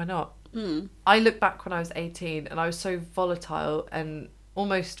 You think, why not? I look back when I was 18 and I was so volatile and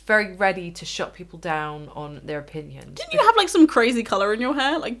almost very ready to shut people down on their opinions. Didn't you have like some crazy colour in your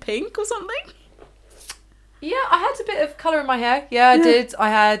hair, like pink or something? Yeah, I had a bit of colour in my hair. Yeah, I did. I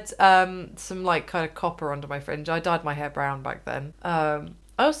had some like kind of copper under my fringe. I dyed my hair brown back then.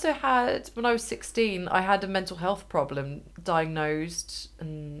 I also had, when I was 16, I had a mental health problem diagnosed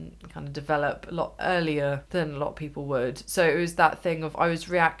and kind of develop a lot earlier than a lot of people would. So it was that thing of I was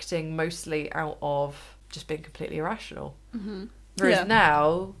reacting mostly out of just being completely irrational. Mm-hmm. Whereas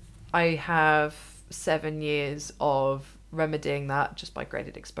now I have 7 years of remedying that just by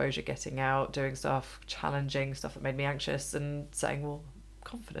graded exposure, getting out, doing stuff, challenging stuff that made me anxious, and saying, well, I'm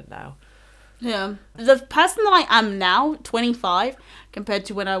confident now. Yeah. The person that I am now, 25, compared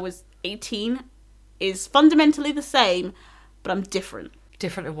to when I was 18, is fundamentally the same, but I'm different.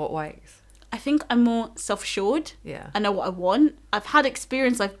 Different in what ways? I think I'm more self-assured. Yeah. I know what I want. I've had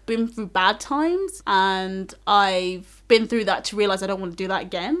experience. I've been through bad times, and I've been through that to realise I don't want to do that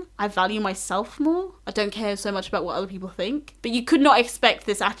again. I value myself more. I don't care so much about what other people think. But you could not expect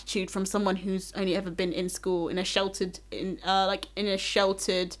this attitude from someone who's only ever been in school in a sheltered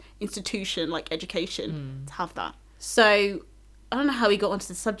institution like education to have that. So I don't know how we got onto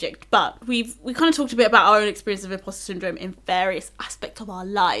the subject, but we kind of talked a bit about our own experience of imposter syndrome in various aspects of our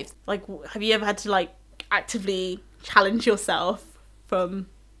lives. Like, have you ever had to like actively challenge yourself from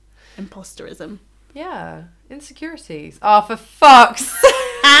imposterism? Yeah, insecurities. Oh, for fuck's sake.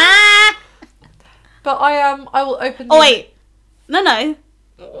 But I will open. Oh wait, no,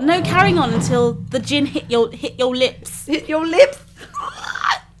 carrying on until the gin hit your lips. Hit your lips.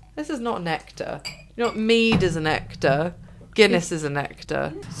 This is not nectar. You know what mead is a nectar. Guinness is a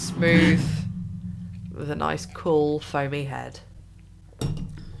nectar. Smooth, with a nice, cool, foamy head.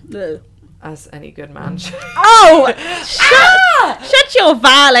 Ugh. As any good man should. Oh! Shut your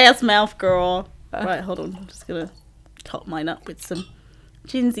vile ass mouth, girl. Right, hold on. I'm just gonna top mine up with some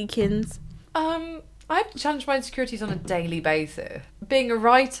Ginzykins. I have to challenge my insecurities on a daily basis. Being a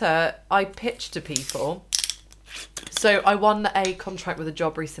writer, I pitch to people. So I won a contract with a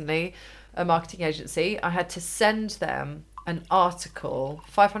job recently, a marketing agency. I had to send them an article,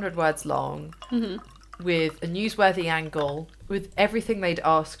 500 words long, with a newsworthy angle, with everything they'd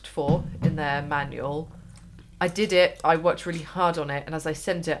asked for in their manual. I did it. I worked really hard on it. And as I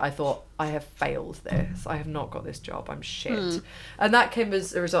sent it, I thought, I have failed this. I have not got this job. I'm shit. And that came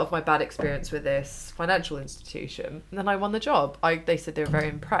as a result of my bad experience with this financial institution. And then I won the job. They said they were very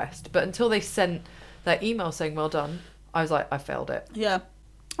impressed. But until they sent their email saying, well done, I was like, I failed it. Yeah.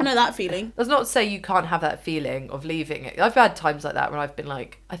 I know that feeling. That's not to say you can't have that feeling of leaving it. I've had times like that when I've been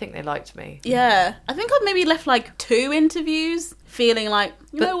like, I think they liked me. Yeah. I think I've maybe left like 2 interviews feeling like,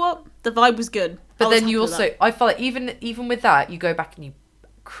 you know what? The vibe was good. But then you also, I felt like even with that, you go back and you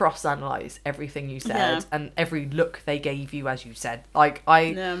cross-analyse everything you said and every look they gave you as you said. Like,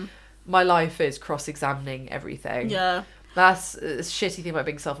 my life is cross-examining everything. Yeah. That's a shitty thing about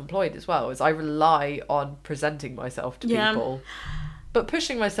being self-employed as well, is I rely on presenting myself to people. But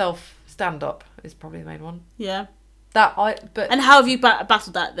pushing myself stand up is probably the main one. Yeah. But and how have you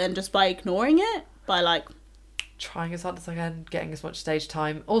battled that then? Just by ignoring it? By like trying as hard as I can, getting as much stage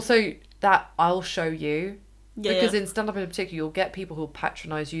time. Also, that I'll show you. Yeah. Because in stand up in particular, you'll get people who'll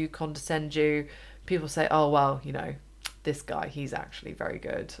patronise you, condescend you. People say, "Oh well, you know, this guy, he's actually very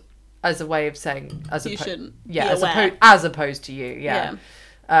good," as a way of saying, you shouldn't. Yeah, as opposed to you. Yeah.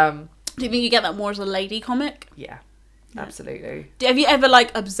 Do you think you get that more as a lady comic? Yeah. Absolutely. Have you ever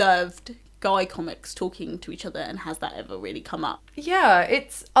like observed guy comics talking to each other, and has that ever really come up? Yeah,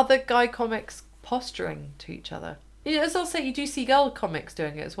 it's other guy comics posturing to each other. As I'll say, you do see girl comics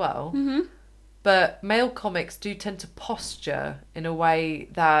doing it as well. But male comics do tend to posture in a way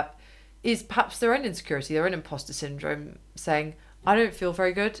that is perhaps their own insecurity, their own imposter syndrome, saying, I don't feel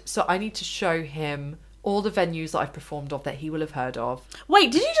very good, so I need to show him all the venues that I've performed of that he will have heard of.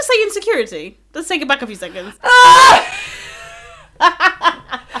 Wait, did you just say insecurity? Let's take it back a few seconds.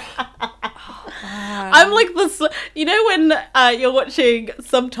 I'm like this, you know when you're watching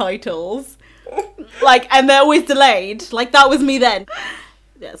subtitles, like, and they're always delayed? Like, that was me then.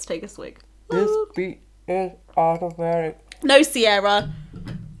 Yeah, let's take a swig. This beat is automatic. No, Sierra.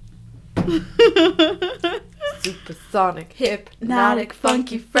 Supersonic, hypnotic,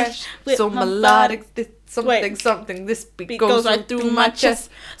 funky, fresh, so melodic, this something, this beat goes right through my chest.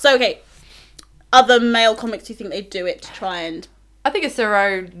 So, okay, other male comics, do you think they do it to try and... I think it's their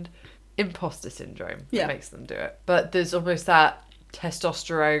own imposter syndrome that makes them do it. But there's almost that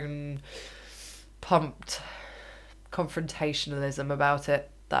testosterone pumped confrontationalism about it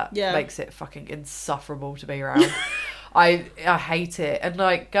that makes it fucking insufferable to be around. I hate it. And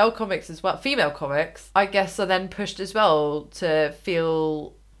like girl comics as well, female comics, I guess, are then pushed as well to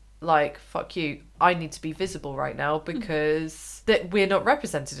feel like, fuck you, I need to be visible right now because that we're not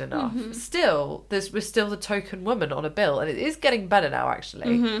represented enough. Still, we're still the token woman on a bill, and it is getting better now,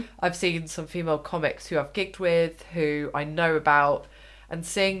 actually. I've seen some female comics who I've gigged with, who I know about, and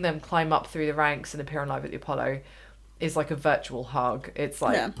seeing them climb up through the ranks and appear on Live at the Apollo is like a virtual hug. It's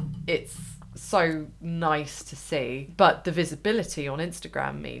like, it's so nice to see. But the visibility on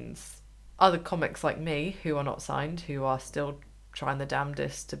Instagram means other comics like me, who are not signed, who are still trying the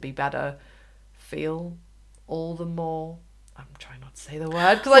damnedest to be better, feel all the more... I'm trying not to say the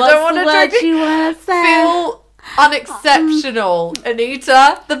word because I don't want to feel unexceptional.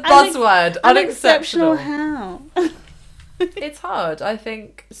 Anita, the buzzword. Unexceptional. How? It's hard. I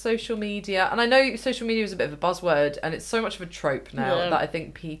think social media, and I know social media is a bit of a buzzword, and it's so much of a trope now that I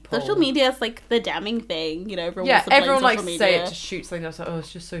think people... Social media is like the damning thing, you know, everyone Yeah, wants to blame everyone likes to social say media. it to shoot something else. Like, oh,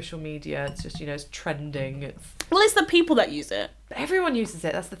 it's just social media. It's just, it's trending. Well, it's the people that use it. Everyone uses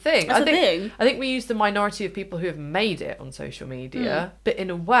it. That's the thing. That's I the thing. think we use the minority of people who have made it on social media, but in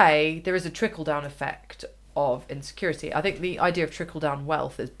a way, there is a trickle-down effect of insecurity. I think the idea of trickle-down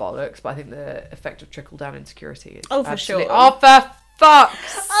wealth is bollocks, but I think the effect of trickle-down insecurity is Oh, for sure. Oh, for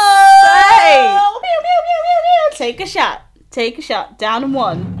fuck's sake! Oh! Take a shot. Take a shot. Down and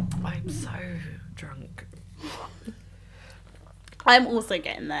one. I'm so drunk. I'm also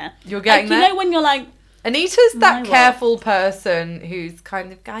getting there. You're getting there? You know when you're like... Anita's that My careful person who's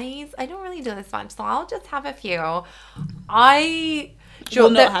kind of, guys, I don't really do this much, so I'll just have a few. I...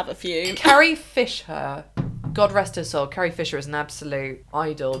 You'll not have a few. Carrie Fisher, God rest her soul, Carrie Fisher is an absolute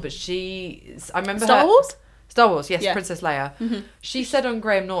idol, but I remember Star her... Wars? Star Wars, yes, Yeah. Princess Leia. Mm-hmm. She said on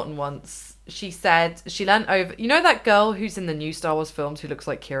Graham Norton once, she said, she leant over... You know that girl who's in the new Star Wars films who looks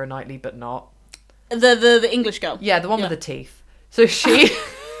like Keira Knightley, but not? The English girl. Yeah, the one with the teeth. So she...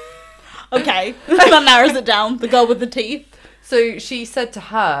 Okay, that narrows it down. The girl with the teeth. So she said to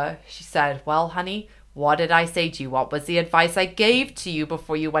her, she said, well, honey, what did I say to you? What was the advice I gave to you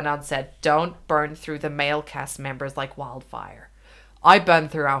before you went out and said, don't burn through the male cast members like wildfire? I burn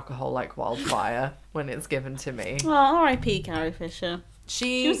through alcohol like wildfire when it's given to me. Oh, R.I.P. Carrie Fisher.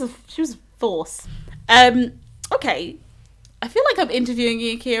 She was a force. Okay. I feel like I'm interviewing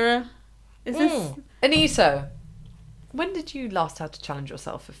you, Kira. Is this... Anita, when did you last have to challenge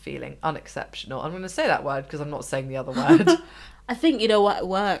yourself for feeling unexceptional? I'm going to say that word because I'm not saying the other word. I think, you know what, at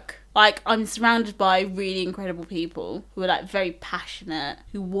work, like, I'm surrounded by really incredible people who are, like, very passionate,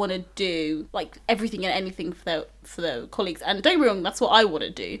 who want to do, like, everything and anything for their colleagues. And don't get me wrong, that's what I want to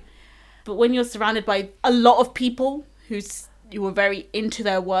do. But when you're surrounded by a lot of people who are very into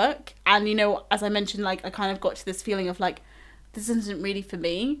their work, and, you know, as I mentioned, like, I kind of got to this feeling of, like, this isn't really for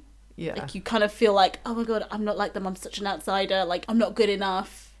me. Yeah. Like, you kind of feel like, oh my God, I'm not like them, I'm such an outsider, like, I'm not good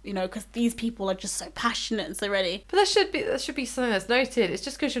enough, you know, because these people are just so passionate and so ready. But that should be something that's noted. It's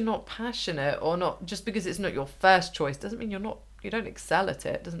just because you're not passionate or not, just because it's not your first choice, doesn't mean you don't excel at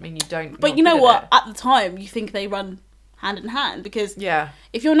it, doesn't mean you don't. But you know what, at the time, you think they run hand in hand, because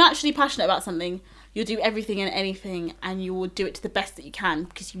if you're naturally passionate about something, you'll do everything and anything, and you will do it to the best that you can,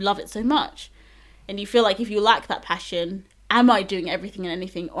 because you love it so much. And you feel like if you lack that passion, am I doing everything and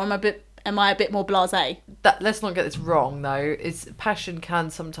anything, or am I a bit more blasé? Let's not get this wrong, though. Passion can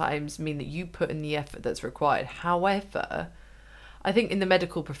sometimes mean that you put in the effort that's required. However, I think in the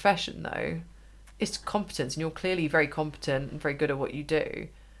medical profession, though, it's competence, and you're clearly very competent and very good at what you do,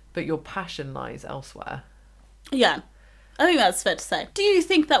 but your passion lies elsewhere. Yeah. I think that's fair to say. Do you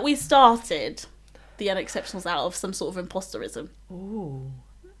think that we started the Unexceptionals out of some sort of imposterism? Ooh.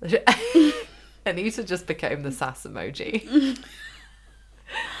 Anita just became the sass emoji.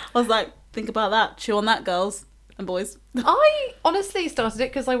 I was like, think about that. Chew on that, girls and boys. I honestly started it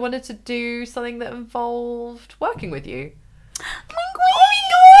because I wanted to do something that involved working with you.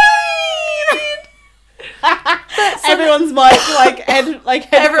 Everyone's headphones.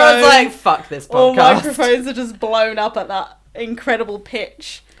 Everyone's like, fuck this podcast. All microphones are just blown up at that incredible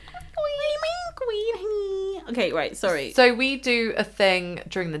pitch. Okay, right, sorry. So we do a thing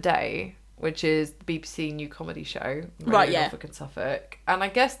during the day, which is the BBC new comedy show, right? Yeah, Norfolk and Suffolk, and I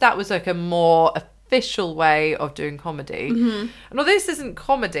guess that was like a more official way of doing comedy. Mm-hmm. And although this isn't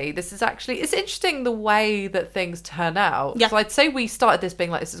comedy, this is actually, it's interesting the way that things turn out. Yeah. So I'd say we started this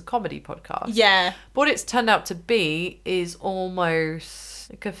being like, this is a comedy podcast. Yeah. But what it's turned out to be is almost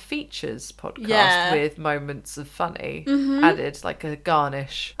like a features podcast with moments of funny added, like a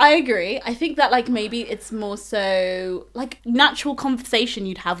garnish. I agree. I think that, like, maybe it's more so like natural conversation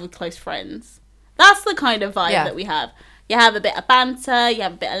you'd have with close friends. That's the kind of vibe that we have. You have a bit of banter, you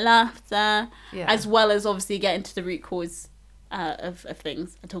have a bit of laughter, as well as obviously get into the root cause of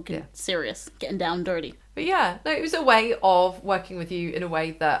things and talking serious, getting down and dirty. But yeah, no, it was a way of working with you in a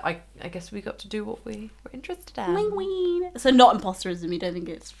way that I guess we got to do what we were interested in. So not imposterism, you don't think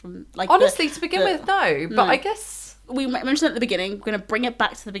it's from, like... Honestly, to begin with, no. But I guess... We mentioned at the beginning, we're going to bring it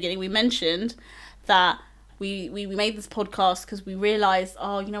back to the beginning. We mentioned that we made this podcast because we realised,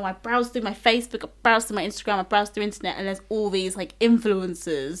 I browsed through my Facebook, I browsed through my Instagram, I browsed through internet, and there's all these, like,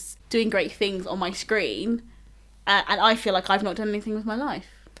 influencers doing great things on my screen, and I feel like I've not done anything with my life.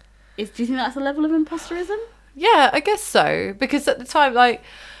 Do you think that's a level of imposterism? Yeah, I guess so. Because at the time, like,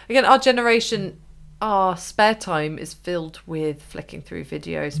 again, our generation, our spare time is filled with flicking through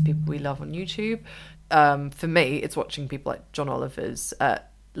videos of people we love on YouTube. For me, it's watching people like John Oliver's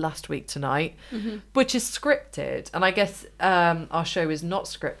last week tonight, which is scripted. And I guess our show is not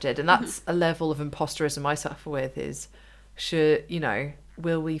scripted. And that's a level of imposterism I suffer with is,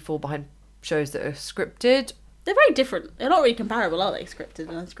 will we fall behind shows that are scripted? They're very different. They're not really comparable, are they? Scripted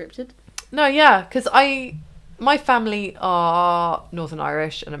and unscripted. No, yeah, because my family are Northern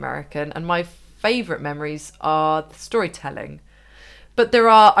Irish and American, and my favourite memories are the storytelling. But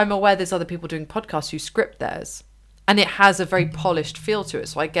I'm aware there's other people doing podcasts who script theirs, and it has a very polished feel to it.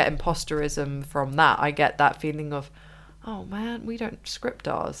 So I get imposterism from that. I get that feeling of, oh man, we don't script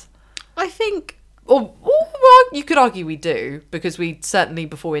ours. I think... Well, you could argue we do, because we certainly,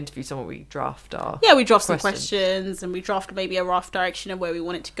 before we interview someone, we draft our we draft some questions, and we draft maybe a rough direction of where we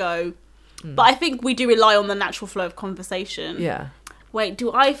want it to go. But I think we do rely on the natural flow of conversation. Yeah. Wait,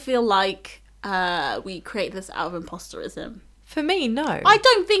 do I feel like we create this out of imposterism? For me, no. I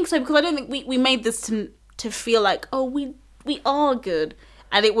don't think so, because I don't think we made this to feel like, oh, we are good.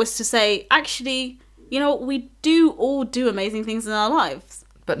 And it was to say, actually, we do all do amazing things in our lives.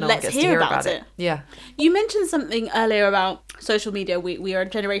 But no one gets to hear about it. Yeah. You mentioned something earlier about social media. We are a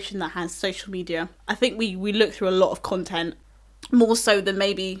generation that has social media. I think we look through a lot of content, more so than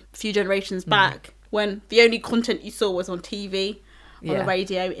maybe a few generations back, when the only content you saw was on TV, on the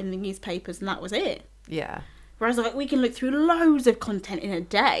radio, in the newspapers, and that was it. Yeah. Whereas we can look through loads of content in a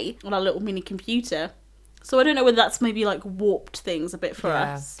day on our little mini computer. So I don't know whether that's maybe warped things a bit for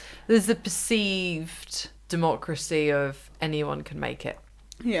us. There's the perceived democracy of anyone can make it.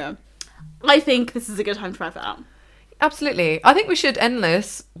 Yeah. I think this is a good time to wrap it up. Absolutely. I think we should end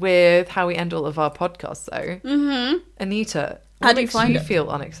this with how we end all of our podcasts, though. Mm-hmm. Anita, what makes you feel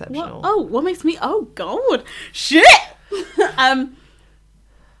unexceptional? What makes me... Oh, God. Shit!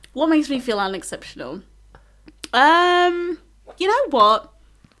 What makes me feel unexceptional? You know what?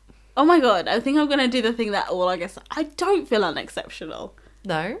 Oh, my God. I think I'm going to do the thing that... Well, I guess I don't feel unexceptional.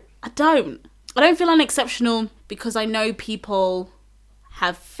 No? I don't. I don't feel unexceptional because I know people...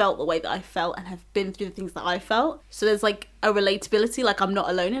 have felt the way that I felt and have been through the things that I felt. So there's a relatability, I'm not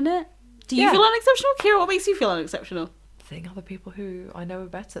alone in it. Do you feel unexceptional? Kira, what makes you feel unexceptional? Seeing other people who I know are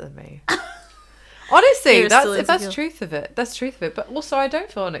better than me. Honestly, that's truth of it. That's truth of it. But also I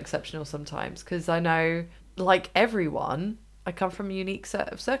don't feel unexceptional sometimes because I know, like everyone, I come from a unique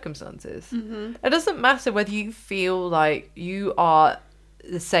set of circumstances. Mm-hmm. It doesn't matter whether you feel like you are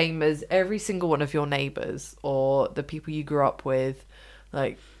the same as every single one of your neighbours or the people you grew up with.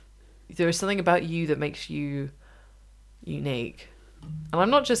 There is something about you that makes you unique. And I'm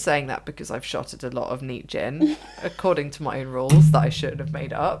not just saying that because I've shot at a lot of neat gin, according to my own rules that I shouldn't have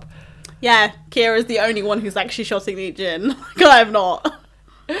made up. Yeah, Kira's the only one who's actually shotting neat gin. I have not.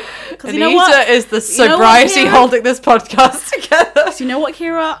 Anita is the sobriety holding this podcast together. So you know what,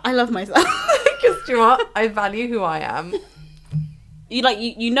 Kira? I love myself. Because do you know what? I value who I am.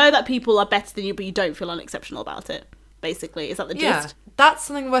 You know that people are better than you, but you don't feel unexceptional about it. Basically, is that the gist? That's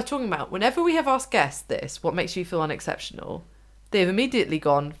something we're talking about. Whenever we have asked guests this, what makes you feel unexceptional? They've immediately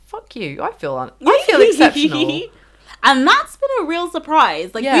gone, "Fuck you! I feel exceptional," and that's been a real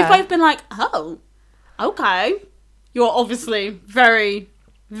surprise. We've both been like, "Oh, okay, you're obviously very,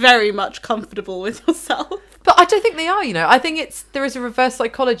 very much comfortable with yourself." But I don't think they are. I think there is a reverse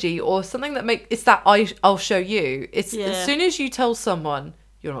psychology or something that it's that I'll show you. It's as soon as you tell someone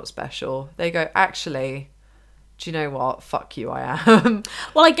you're not special, they go, "Actually, do you know what? Fuck you, I am."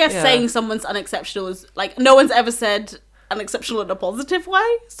 Well, I guess saying someone's unexceptional is no one's ever said unexceptional in a positive way.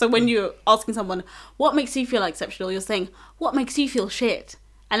 So when you're asking someone, what makes you feel exceptional? You're saying, what makes you feel shit?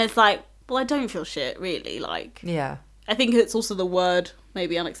 And it's well, I don't feel shit, really. Yeah. I think it's also the word,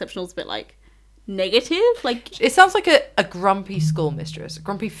 maybe unexceptional is a bit negative. It sounds like a grumpy schoolmistress, a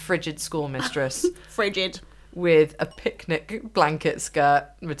grumpy, frigid schoolmistress. Frigid. With a picnic blanket skirt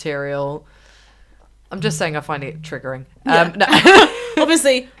material. I'm just saying I find it triggering. Yeah. No.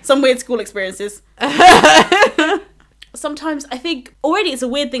 Obviously, some weird school experiences. Sometimes I think already it's a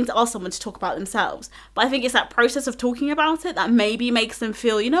weird thing to ask someone to talk about themselves, but I think it's that process of talking about it that maybe makes them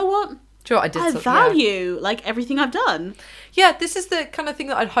feel, you know what? Sure, I value everything I've done. Yeah, this is the kind of thing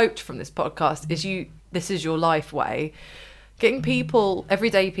that I'd hoped from this podcast. This is your life way, getting people,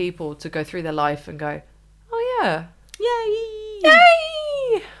 everyday people, to go through their life and go, oh yeah,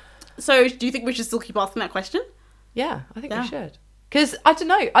 yay. So, do you think we should still keep asking that question? Yeah, I think we should. Because, I don't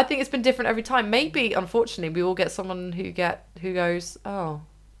know, I think it's been different every time. Maybe, unfortunately, we all get someone who goes, oh,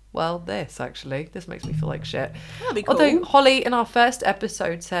 well, this makes me feel like shit. That'd be cool. Although Holly, in our first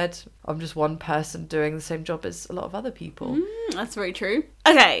episode, said, I'm just one person doing the same job as a lot of other people. That's very true.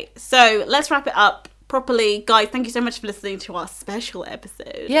 Okay, so let's wrap it up properly. Guys, thank you so much for listening to our special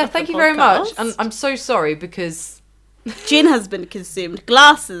episode. Yeah, thank you very much. And I'm so sorry because Gin has been consumed.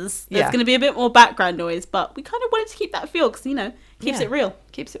 Glasses. There's Yeah. going to be a bit more background noise, but we kind of wanted to keep that feel because, keeps Yeah. it real.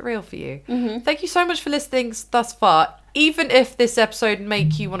 Keeps it real for you. Thank you so much for listening thus far. Even if this episode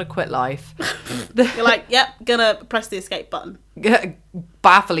make you want to quit life. You're like, yep, gonna press the escape button.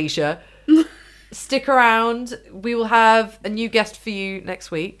 Bye, Felicia. Stick around. We will have a new guest for you next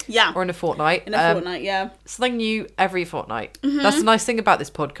week. Yeah. Or in a fortnight. In a fortnight, yeah. Something new every fortnight. That's the nice thing about this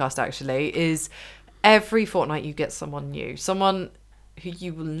podcast, actually, is every fortnight you get someone new. Someone who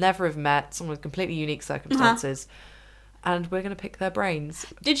you will never have met. Someone with completely unique circumstances. And we're going to pick their brains.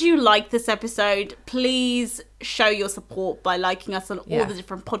 Did you like this episode? Please show your support by liking us on all the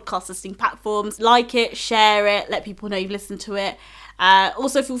different podcast listening platforms. Like it, share it, let people know you've listened to it.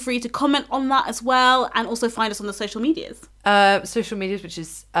 Also, feel free to comment on that as well. And also find us on the social medias. Social medias, which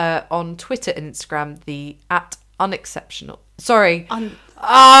is on Twitter and Instagram, the @unexceptional. Sorry.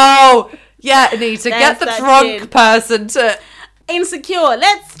 Oh! Yeah, Anita, get the drunk person to... Insecure,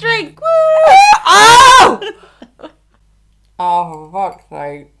 let's drink! Woo! Oh! Oh, for fuck's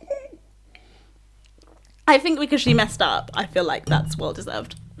sake. I think because she messed up, I feel like that's well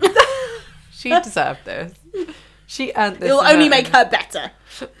deserved. She deserved this. She earned this. It'll only make her better.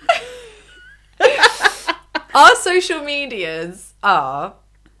 Our social medias are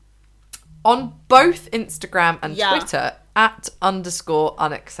on both Instagram and Twitter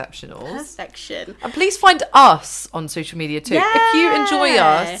 @_unexceptionals. Perfection. And please find us on social media too. Yeah. If you enjoy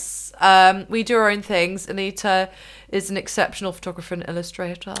us, we do our own things. Anita is an exceptional photographer and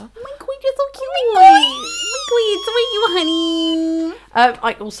illustrator. Oh my god, you're so cute. So are you, honey?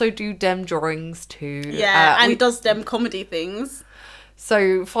 I also do dem drawings too. Yeah, and does dem comedy things.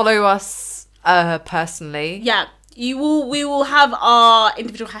 So follow us personally. Yeah, we will have our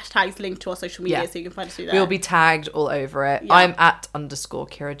individual hashtags linked to our social media, so you can find us through there. We'll be tagged all over it. Yeah. I'm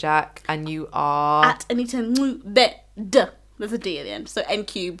 @_KiraJack, and you are @Anita. There's a D at the end, so N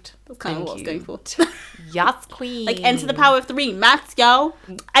cubed. That's kind of what I was going for. Yes, queen. Like N to the power of 3, maths, yo.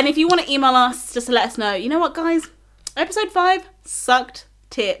 And if you want to email us just to let us know, you know what, guys? Episode 5 sucked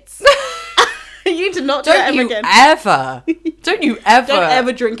tits. You need to not do it ever again. Don't you ever Don't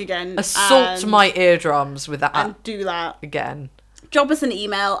ever drink again. assault my eardrums with that And do that. again. Drop us an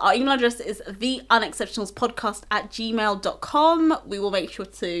email. Our email address is theunexceptionalspodcast@gmail.com. We will make sure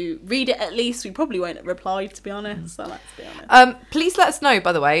to read it at least. We probably won't reply, to be honest. So let's be honest. Please let us know,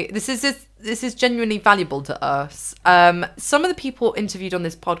 by the way. This is genuinely valuable to us. Some of the people interviewed on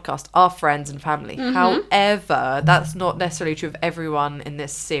this podcast are friends and family. However, that's not necessarily true of everyone in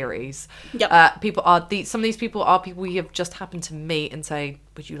this series. Yep. Some of these people are people we have just happened to meet and say,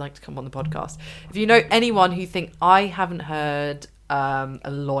 would you like to come on the podcast? If you know anyone who think, I haven't heard a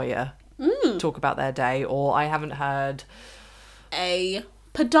lawyer talk about their day, or I haven't heard a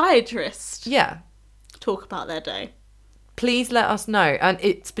podiatrist talk about their day, please let us know. And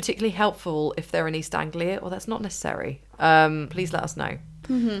it's particularly helpful if they're in East Anglia, or that's not necessary. Please let us know.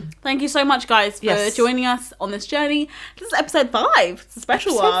 Thank you so much, guys, for joining us on this journey. This is episode 5. It's a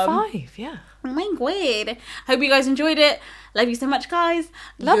special one. Episode 5, yeah. Oh my god. Hope you guys enjoyed it. Love you so much, guys.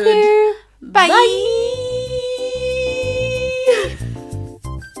 Love you. Bye.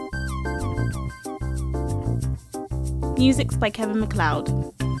 Music's by Kevin MacLeod.